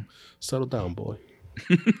 Yeah. Settle down, boy.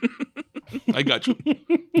 I got you.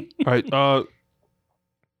 All right.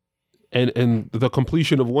 And the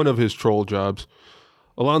completion of one of his troll jobs,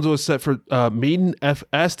 Alonso is set for maiden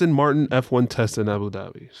Aston Martin F1 test in Abu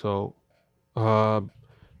Dhabi. So,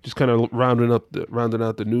 just kind of rounding out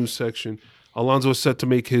the news section. Alonso is set to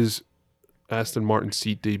make his Aston Martin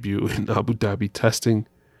seat debut in Abu Dhabi testing.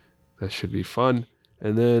 That should be fun.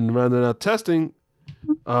 And then rounding out testing,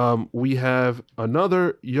 we have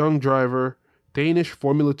another young driver, Danish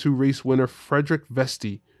Formula 2 race winner Frederick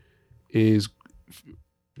Vesti, is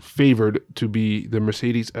favored to be the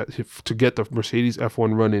Mercedes to get the Mercedes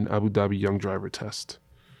F1 run in Abu Dhabi Young Driver Test.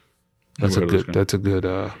 That's a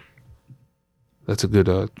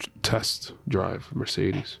good test drive,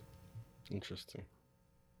 Mercedes. Interesting.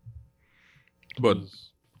 But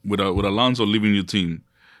with Alonso leaving your team,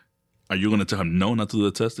 are you going to tell him no, not to do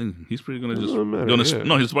the testing? He's pretty going to just Doesn't matter, yeah.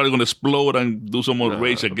 no. He's probably going to explode and do some more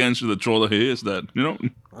rage against you. The troll that he is, that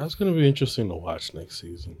That's going to be interesting to watch next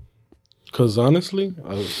season. Because honestly,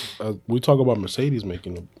 we talk about Mercedes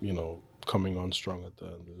making, coming on strong at the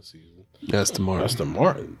end of the season. Aston Martin. Aston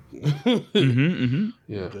Martin.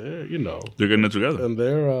 Yeah. They're, they're getting it together. and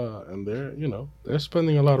they're, they're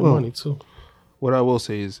spending a lot of money too. What I will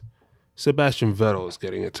say is Sebastian Vettel is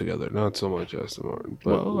getting it together, not so much Aston Martin.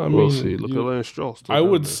 But Well, I we'll mean, see. Look at Lance Stroll. still I down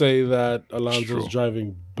would there. say that Alonso's True.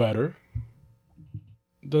 driving better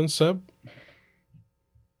than Seb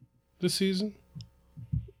this season.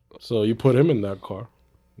 So you put him in that car.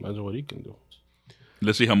 Imagine what he can do.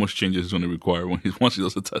 Let's see how much changes he's going to require once he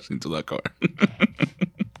does the testing to that car.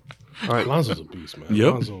 All right. Alonso's a beast, man.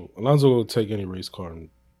 Yep. Alonso will take any race car and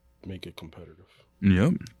make it competitive.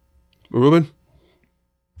 Yep. Ruben?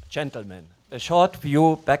 Gentlemen, a short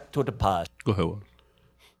view back to the past. Go ahead. Juan.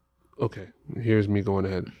 Okay, here's me going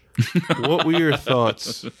ahead. What were your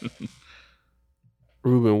thoughts,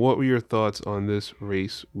 Ruben? What were your thoughts on this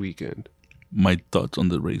race weekend? My thoughts on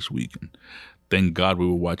the race weekend. Thank God we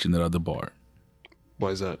were watching it at the bar. Why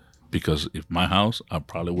is that? Because if my house, I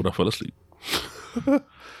probably would have fell asleep.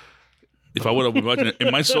 If I would have been watching it in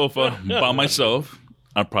my sofa by myself,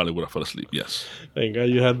 I probably would have fell asleep. Yes. Thank God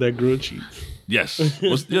you had that grilled cheese. Yes.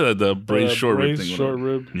 The braised short rib thing. Short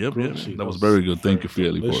rib. Yep. grilled cheese. That was very good. Thank you,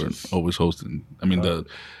 Fieli, delicious. for always hosting. I mean,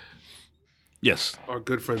 yes. Our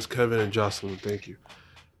good friends Kevin and Jocelyn, thank you.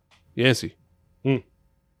 Yancy, Hmm.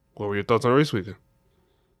 what were your thoughts on race weekend?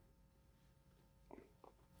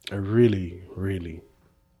 I really, really,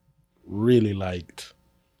 really liked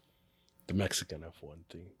the Mexican F1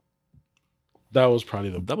 thing. That was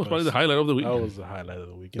probably the highlight of the week. That was the highlight of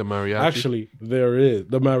the weekend. The mariachi? Actually, there is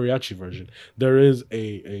the mariachi version. There is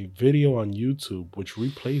a video on YouTube which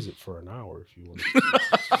replays it for an hour if you want.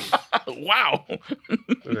 Wow. I'm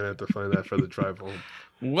gonna have to find that for the drive home.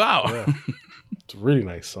 Wow. Yeah. It's a really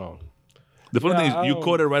nice song. The funny thing is, you I-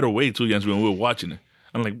 caught it right away too, Jens, when we were watching it.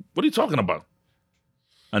 I'm like, what are you talking about?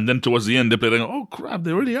 And then towards the end, they played like, oh crap,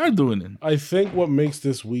 they really are doing it. I think what makes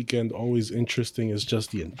this weekend always interesting is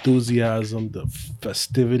just the enthusiasm, the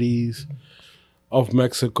festivities of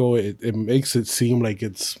Mexico. It makes it seem like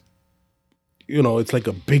it's like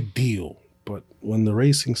a big deal. But when the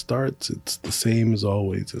racing starts, it's the same as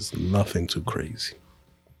always. It's nothing too crazy.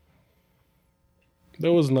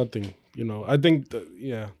 There was nothing, I think,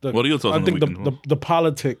 What are your thoughts I on the think weekend? the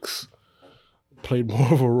politics played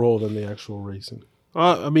more of a role than the actual racing.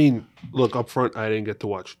 I mean, look, up front, I didn't get to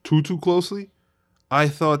watch too closely. I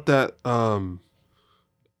thought that, and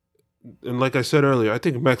like I said earlier, I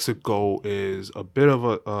think Mexico is a bit of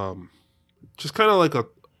a, just kind of like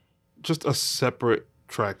a separate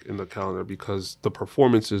track in the calendar because the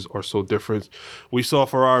performances are so different. We saw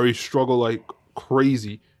Ferrari struggle like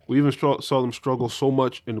crazy. We even saw them struggle so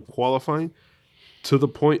much in qualifying to the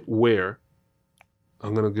point where,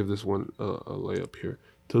 I'm going to give this one a layup here,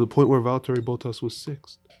 to the point where Valtteri Bottas was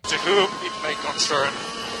sixth. To whom it may concern.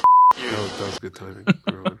 That was good timing.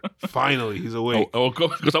 Finally, he's awake. Oh,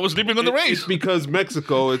 because I was sleeping on the It's race. because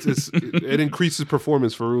Mexico, it increases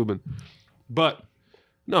performance for Ruben. But,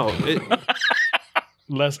 no.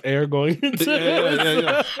 Less air going into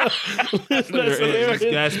Yeah. Less air. He's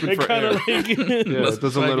gasping for kinda air. It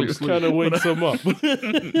doesn't let him sleep. kind of wakes him up.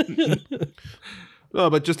 No,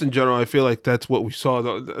 but just in general, I feel like that's what we saw.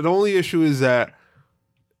 The only issue is that,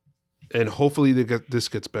 and hopefully this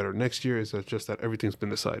gets better next year, is that just that everything's been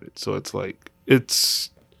decided. So it's like,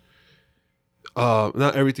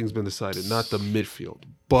 not everything's been decided, not the midfield,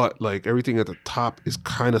 but like everything at the top is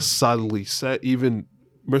kind of solidly set. Even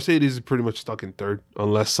Mercedes is pretty much stuck in third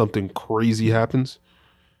unless something crazy happens.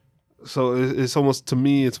 So it's almost, to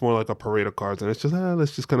me, it's more like a parade of cards, and it's just,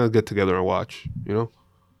 let's just kind of get together and watch,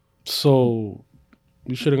 So,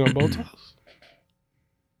 you should have gone Bottas?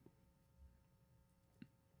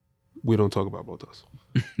 We don't talk about Bottas.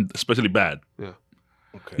 Especially bad. Yeah.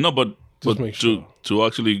 Okay. No, but make sure. to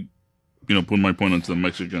actually, put my point onto the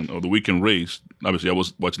Mexican or the weekend race. Obviously, I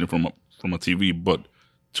was watching it from a TV, but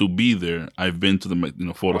to be there, I've been to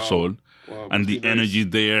the Foro Sol, and the energy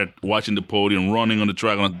there, watching the podium, running on the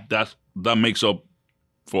track, that makes up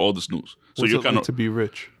for all the snooze. So What's you're it kind like of to be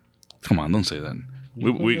rich? come on, don't say that.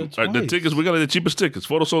 You We go there the twice. tickets we got the cheapest tickets.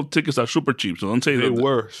 Foro Sol tickets are super cheap, so don't say They that.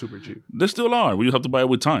 were super cheap. They still are. We just have to buy it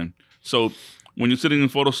with time. So when you're sitting in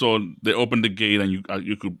Photosol, they open the gate and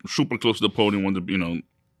you could super close to the podium when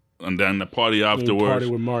and then the party You afterwards. party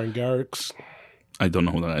with Martin Garrix. I don't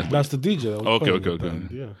know who that is. That's the DJ. that was Okay, playing okay, at the okay. end,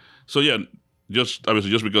 Yeah. So yeah, just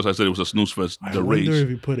because I said it was a snooze fest, I the wonder race, if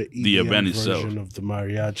you put an EDM the event itself. version of the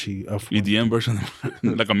mariachi F1. EDM version,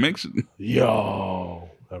 like a mix. Yo,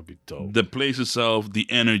 that'd be dope. The place itself, the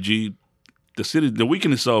energy, the city, the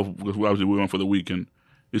weekend itself. Because obviously we went for the weekend.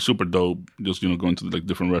 It's super dope. Just going to like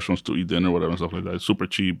different restaurants to eat dinner, or whatever and stuff like that. It's super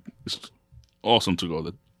cheap. It's awesome to go.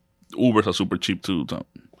 The Ubers are super cheap too. So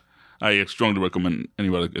I strongly recommend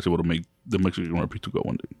anybody that's able to make the Mexican Grand Prix to go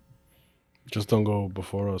one day. Just don't go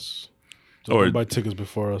before us. Just Or- don't buy tickets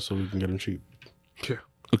before us so we can get them cheap. Yeah.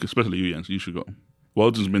 Okay, especially you, Jens. You should go.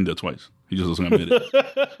 Walton's been there twice. He just doesn't admit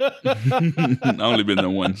it. I only been there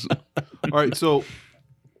once. All right, so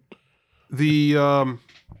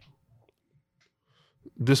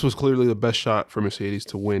this was clearly the best shot for Mercedes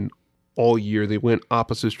to win all year. They went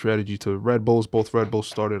opposite strategy to Red Bulls. Both Red Bulls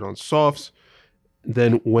started on softs,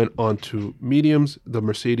 then went on to mediums. The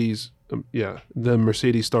Mercedes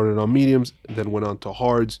started on mediums, then went on to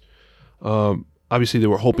hards. Obviously, they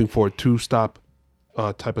were hoping for a two-stop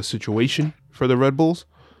type of situation for the Red Bulls,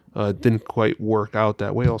 Didn't quite work out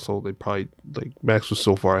that way. Also, they probably like Max was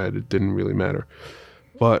so far ahead, it didn't really matter.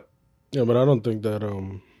 But Yeah, but I don't think that.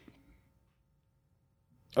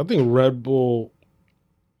 I think Red Bull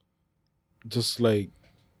just like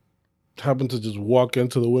happened to just walk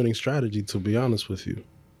into the winning strategy. To be honest with you,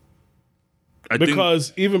 I think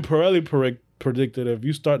because even Pirelli predicted if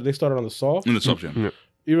you start, they started on the soft. in the subject. Yeah.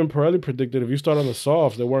 Even Pirelli predicted if you start on the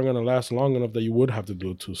soft, they weren't going to last long enough that you would have to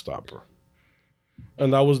do a two-stopper.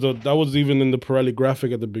 And that was even in the Pirelli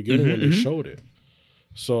graphic at the beginning when they showed it.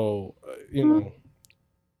 So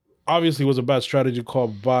obviously it was a bad strategy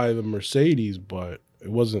called by the Mercedes, but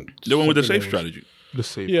it wasn't. They went with the something safe that was- strategy. the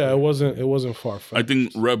safe. Yeah, it wasn't far fetched. I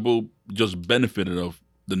think Red Bull just benefited of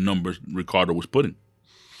the numbers Ricardo was putting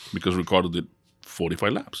because Ricardo did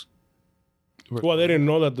 45 laps. Well, they didn't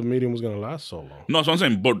know that the medium was going to last so long. No, that's what I'm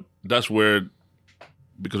saying. But that's where,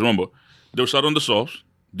 because remember, they were starting on the softs.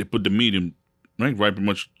 They put the medium, right pretty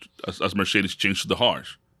much as Mercedes changed to the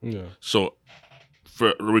harsh. Yeah. So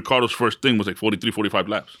for Ricardo's first thing was like 43, 45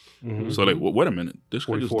 laps. So like, wait a minute. This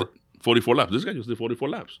guy just 44. did 44 laps. This guy just did 44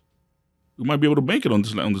 laps. We might be able to make it on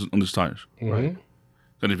this tires. Right.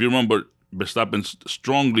 And if you remember, Verstappen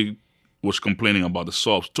strongly was complaining about the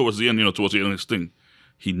softs towards the end. Towards the end of his thing,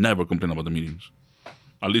 he never complained about the mediums.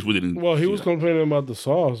 At least we didn't. Well, he see was that. complaining about the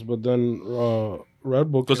sauce, but then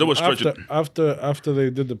Red Bull 'Cause they were stretching- after they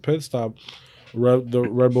did the pit stop. The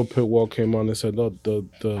Red Bull pit wall came on and said, "No,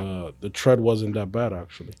 the tread wasn't that bad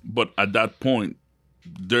actually." But at that point,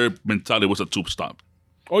 their mentality was a two stop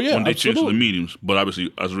Oh yeah, when they changed to the absolutely. mediums. But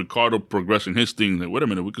obviously, as Ricardo progressing his thing, like, wait a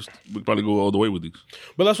minute, we could probably go all the way with these.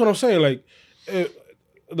 But that's what I'm saying. Like,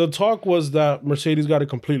 the talk was that Mercedes got it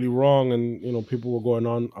completely wrong, and people were going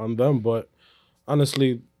on them. But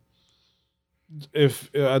honestly,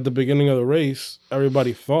 if at the beginning of the race,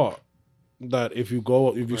 everybody thought that if you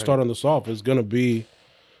start on the soft, it's gonna be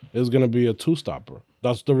a two stopper.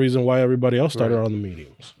 That's the reason why everybody else started on the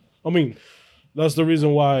mediums. I mean, that's the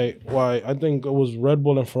reason why I think it was Red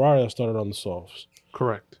Bull and Ferrari that started on the softs.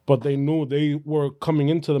 Correct. But they knew they were coming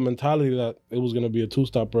into the mentality that it was going to be a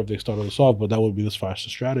two-stopper if they started on the soft, but that would be the faster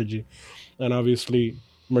strategy. And obviously,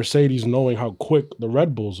 Mercedes, knowing how quick the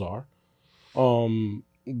Red Bulls are,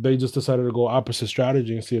 they just decided to go opposite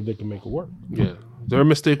strategy and see if they can make it work. Yeah. Their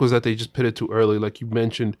mistake was that they just pitted too early. Like you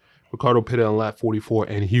mentioned, Ricardo pitted on lap 44,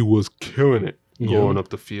 and he was killing it going up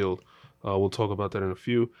the field. We'll talk about that in a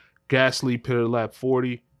few. Gasly pitted lap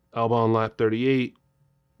 40, Albon lap 38.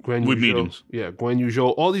 Guan With Yu Zhou- mediums. Yeah, Guan Yu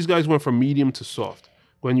Zhou. All these guys went from medium to soft.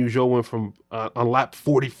 Guan Yu Zhou went from on lap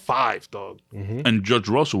 45, dog. And Judge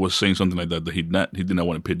Russell was saying something like that he did not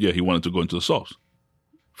want to pit. Yeah, he wanted to go into the softs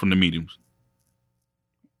from the mediums.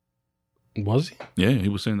 Was he? Yeah, he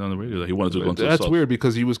was saying on the radio that he wanted to go into the That's softs. weird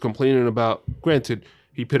because he was complaining about, granted,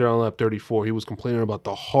 he pitted on lap 34. He was complaining about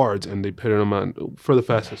the hards, and they pitted him on for the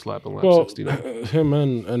fastest lap on lap Well, 69. him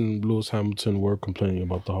and Lewis Hamilton were complaining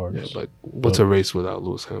about the hards. Yeah, but what's a race without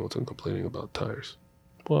Lewis Hamilton complaining about tires?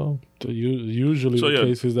 Well, usually So, the yeah.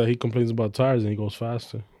 case is that he complains about tires and he goes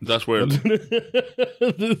faster. That's where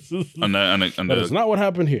This is, but it's not what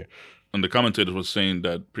happened here. And the commentators was saying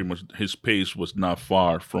that pretty much his pace was not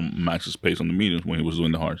far from Max's pace on the mediums when he was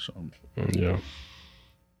doing the hard. So Yeah.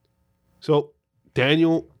 So,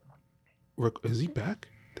 Daniel, is he back?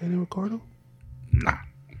 Daniel Ricciardo? nah.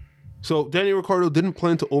 So, Daniel Ricciardo didn't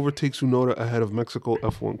plan to overtake Tsunoda ahead of Mexico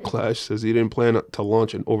F1 clash. Says he didn't plan to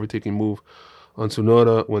launch an overtaking move on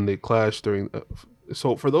Tsunoda when they clashed during.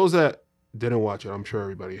 So, for those that didn't watch it, I'm sure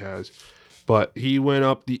everybody has. But he went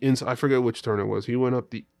up the inside. I forget which turn it was. He went up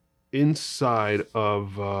the inside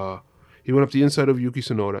of. Yuki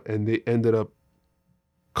Tsunoda, and they ended up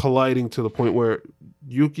colliding to the point where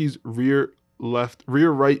Yuki's rear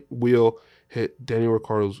right wheel hit Daniel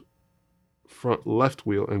Ricciardo's front left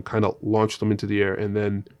wheel and kind of launched them into the air, and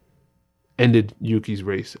then ended Yuki's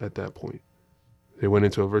race at that point. They went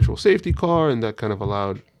into a virtual safety car, and that kind of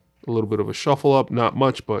allowed a little bit of a shuffle up. Not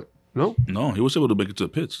much, but no, No, he was able to make it to the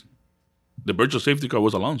pits. The virtual safety car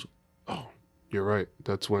was Alonso. you're right.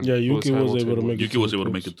 That's when Yeah, Yuki Lewis was Hamilton able to make it. Yuki was able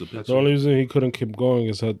to make it to the pits. The only reason he couldn't keep going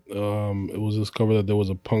is that it was discovered that there was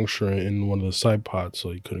a puncture in one of the side pods,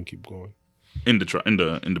 so he couldn't keep going. in the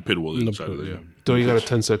pit wall In the inside pit, of it, yeah. So he got a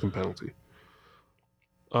 10-second penalty.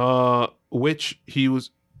 Which he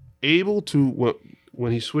was able to,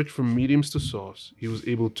 when he switched from mediums to softs, he was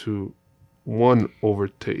able to,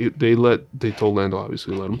 overtake. They told Lando,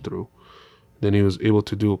 obviously, let him through. Then he was able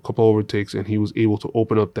to do a couple overtakes, and he was able to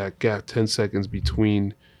open up that gap, 10 seconds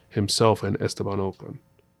between himself and Esteban Ocon.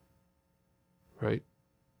 Right?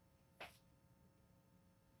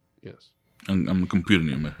 Yes. I'm computing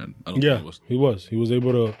in my head. I don't think Yeah, it was. he was. He was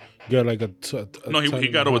able to. get like No, he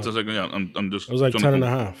 10 got and a over half. to second. Yeah, I'm just. It was like trying 10 to, and a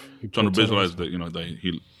half. He Trying to put 10 and a visualize half. that that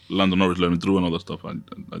he Lando Norris let him through and all that stuff. I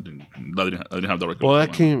didn't have that record. Well,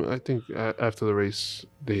 that came. I think after the race,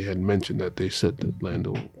 they had mentioned that they said that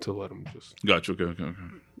Lando to let him just Gotcha. Okay.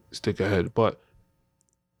 stick ahead. But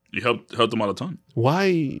He helped him out a ton.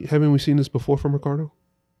 why haven't we seen this before from Ricardo?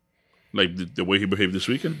 Like the way he behaved this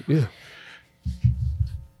weekend. Yeah.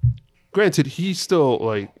 Granted, he's still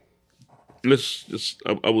like Let's just.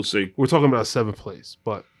 I would say we're talking about 7th place,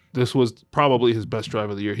 but this was probably his best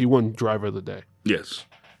driver of the year. He won driver of the day. yes.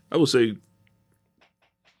 I would say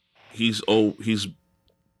he's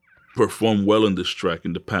performed well in this track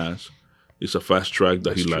in the past. It's a fast track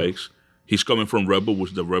that he That's true. likes. He's coming from Red Bull,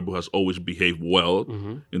 which the Red Bull has always behaved well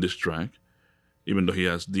in this track, even though he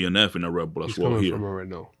has DNF in a Red Bull as He's well coming here. from a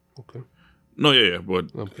Renault. Okay. No, yeah,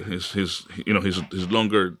 but Okay. his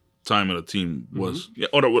longer time in the team was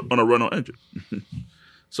on a Renault engine.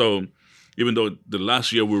 So even though the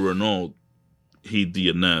last year with Renault he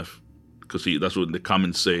DNF because that's what the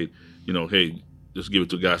comments say. Hey, just give it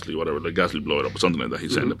to Gasly, whatever. Let Gasly blow it up or something like that. He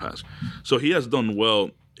said in the past. So he has done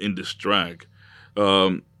well in this track.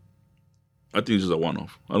 I think it's just a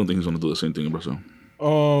one-off. I don't think he's going to do the same thing in Brazil.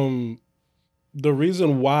 The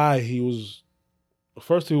reason why he was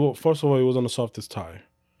first of all, he was on the softest tire,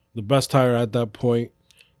 the best tire at that point.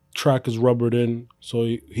 Track is rubbered in, so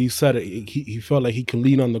he said it. He felt like he could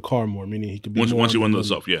lean on the car more, meaning he could be Once he went on the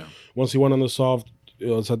soft, yeah. Once he went on the soft, it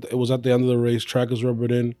was at the end of the race. Track is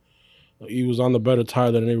rubbered in. He was on the better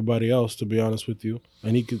tire than everybody else, to be honest with you,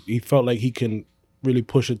 and he felt like he can really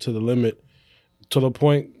push it to the limit, to the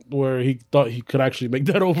point where he thought he could actually make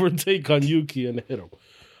that overtake on Yuki and hit him.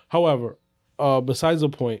 However, besides the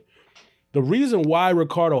point, the reason why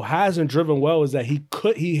Ricardo hasn't driven well is that he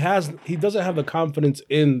doesn't have the confidence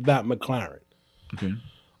in that McLaren. Okay.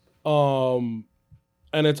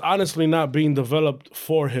 And it's honestly not being developed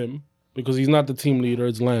for him because he's not the team leader,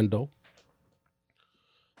 it's Lando.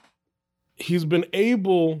 He's been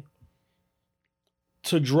able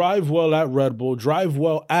to drive well at Red Bull, drive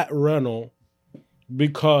well at Renault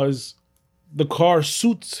because the car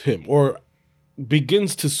suits him or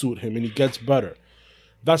begins to suit him and he gets better.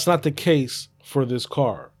 That's not the case for this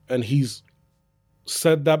car. And he's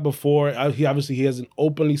said that before. He hasn't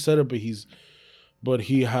openly said it, but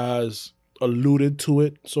he has alluded to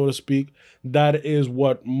it, so to speak. That is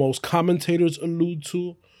what most commentators allude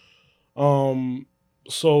to.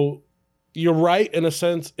 So you're right in a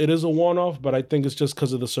sense. It is a one-off, but I think it's just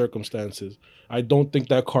because of the circumstances. I don't think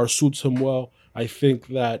that car suits him well. I think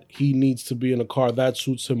that he needs to be in a car that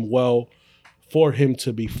suits him well for him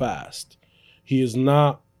to be fast. He is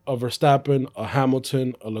not a Verstappen, a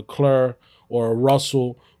Hamilton, a Leclerc, or a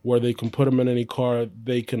Russell where they can put him in any car,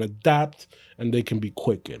 they can adapt, and they can be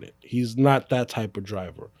quick in it. He's not that type of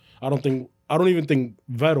driver. I don't even think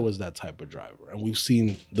Vettel is that type of driver, and we've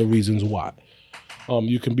seen the reasons why.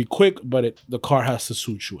 You can be quick, but the car has to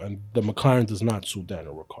suit you, and the McLaren does not suit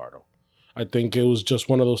Daniel Ricciardo. I think it was just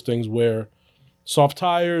one of those things where soft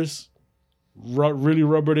tires, really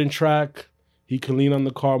rubbered in track, he can lean on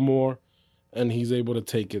the car more, and he's able to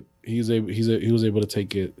take it. He was able to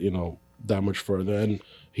take it, that much further, and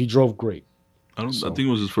he drove great. I think it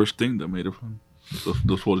was his first thing that made it fun.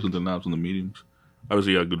 Those 40-something laps on the mediums.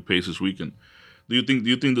 Obviously, he had good pace this weekend. Do you think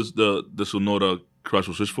the Tsunoda crash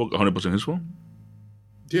was his fault? 100% his fault?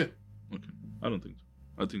 Yeah. Okay, I don't think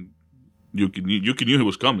so. I think Yuki knew he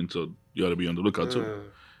was coming, so you ought to be on the lookout too.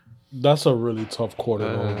 That's a really tough corner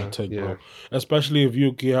to overtake, bro. Especially if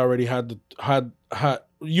Yuki already had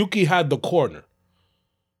Yuki had the corner.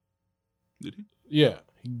 Did he? Yeah,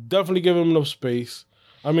 he definitely gave him enough space.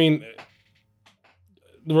 I mean,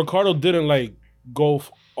 Ricardo didn't go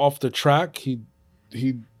off the track. He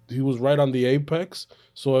was right on the apex,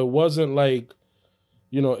 so it wasn't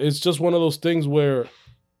it's just one of those things where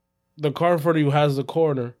the car in front of you has the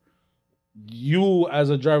corner. You, as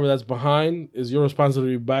a driver that's behind, is your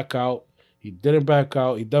responsibility to back out. He didn't back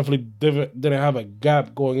out. He definitely didn't have a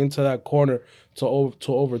gap going into that corner to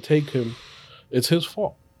overtake him. It's his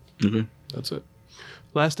fault. Okay. That's it.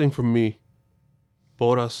 Last thing from me,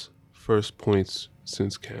 Bottas first points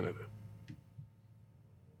since Canada.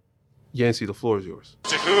 Yancey, the floor is yours.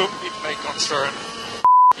 To whom it may concern,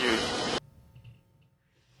 you.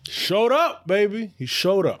 Showed up, baby. He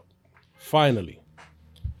showed up. Finally.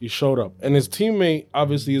 He showed up. And his teammate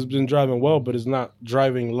obviously has been driving well, but is not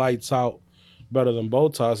driving lights out better than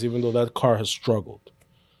Bottas, even though that car has struggled.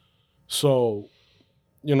 So,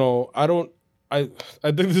 I think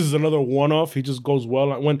this is another one-off. He just goes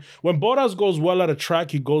well. When Bottas goes well at a track,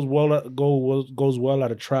 he goes well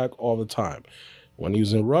at a track all the time. When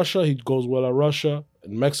he's in Russia, he goes well at Russia.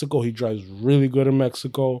 In Mexico, he drives really good in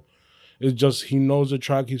Mexico. It's just he knows the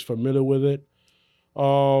track. He's familiar with it.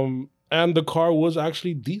 And the car was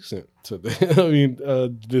actually decent today.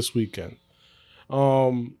 This weekend.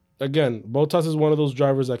 Again, Bottas is one of those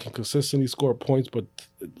drivers that can consistently score points, but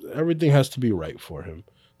everything has to be right for him.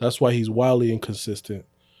 That's why he's wildly inconsistent.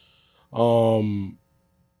 And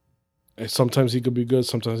sometimes he could be good,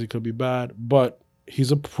 sometimes he could be bad, but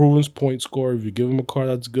he's a proven point scorer. If you give him a car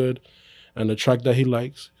that's good and a track that he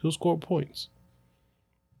likes, he'll score points.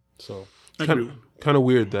 So kind of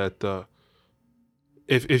weird that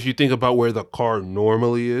if you think about where the car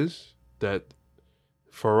normally is, that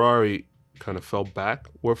Ferrari kind of fell back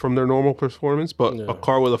from their normal performance, but a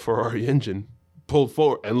car with a Ferrari engine pulled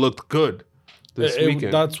forward and looked good this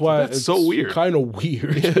weekend. That's why it's so weird. Kind of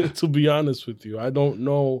weird, to be honest with you. I don't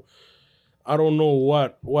know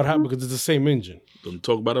what happened because it's the same engine. Don't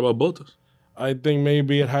talk bad about Bottas. I think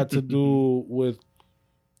maybe it had to do with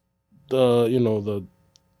the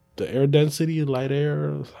air density, light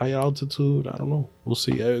air, high altitude. I don't know. We'll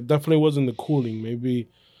see. It definitely wasn't the cooling. Maybe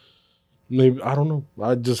I don't know.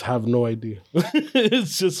 I just have no idea.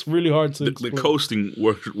 It's just really hard to explain. The coasting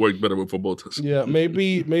worked better for Bottas. Yeah,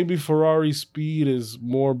 maybe Ferrari's speed is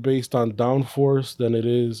more based on downforce than it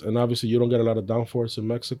is, and obviously you don't get a lot of downforce in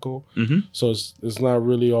Mexico, so it's not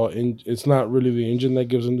really it's not really the engine that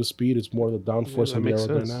gives them the speed. It's more the downforce and the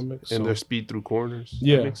aerodynamics and their speed through corners.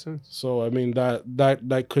 Yeah, that makes sense. So I mean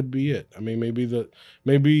that could be it. I mean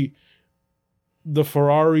maybe the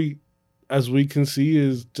Ferrari, as we can see,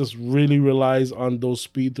 is just really relies on those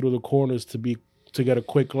speed through the corners to get a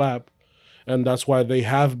quick lap, and that's why they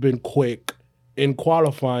have been quick in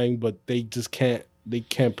qualifying, but they just can't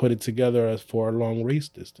put it together as for a long race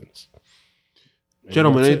distance. And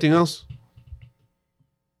gentlemen, anything else?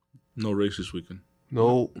 No race this weekend.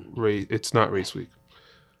 No race. It's not race week.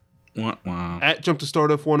 Wow. At Jump to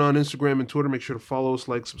Start F1 on Instagram and Twitter. Make sure to follow us,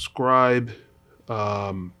 like, subscribe.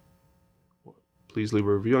 Please leave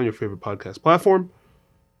a review on your favorite podcast platform.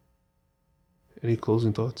 Any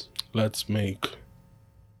closing thoughts? Let's make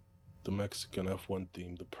the Mexican F1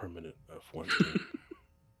 theme the permanent F1 theme.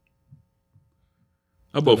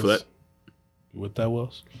 I'll vote for that. With that,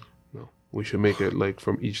 Wells? No. We should make it like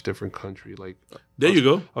from each different country. Like there you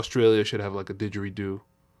go. Australia should have like a didgeridoo.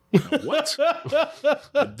 What?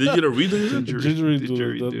 Didgeridoo?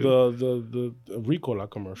 The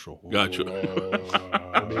Ricola commercial. Gotcha.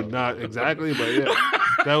 I mean, not exactly, but yeah,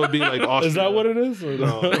 that would be like Austria. Is that what it is? Or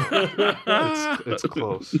no, it's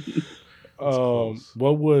close.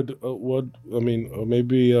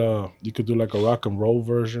 Maybe you could do like a rock and roll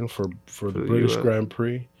version for the British Grand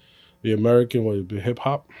Prix. The American would be hip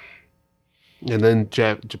hop. And then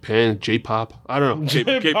Japan, J-pop. I don't know.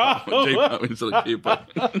 K-pop instead of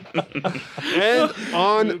K-pop. And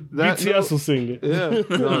on that BTS note, will sing it. Yeah.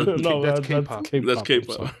 No, that's K-pop. That's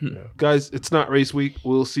K-pop. Yeah. Guys, it's not race week.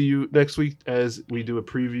 We'll see you next week as we do a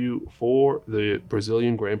preview for the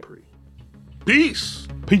Brazilian Grand Prix. Peace.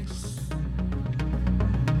 Peace.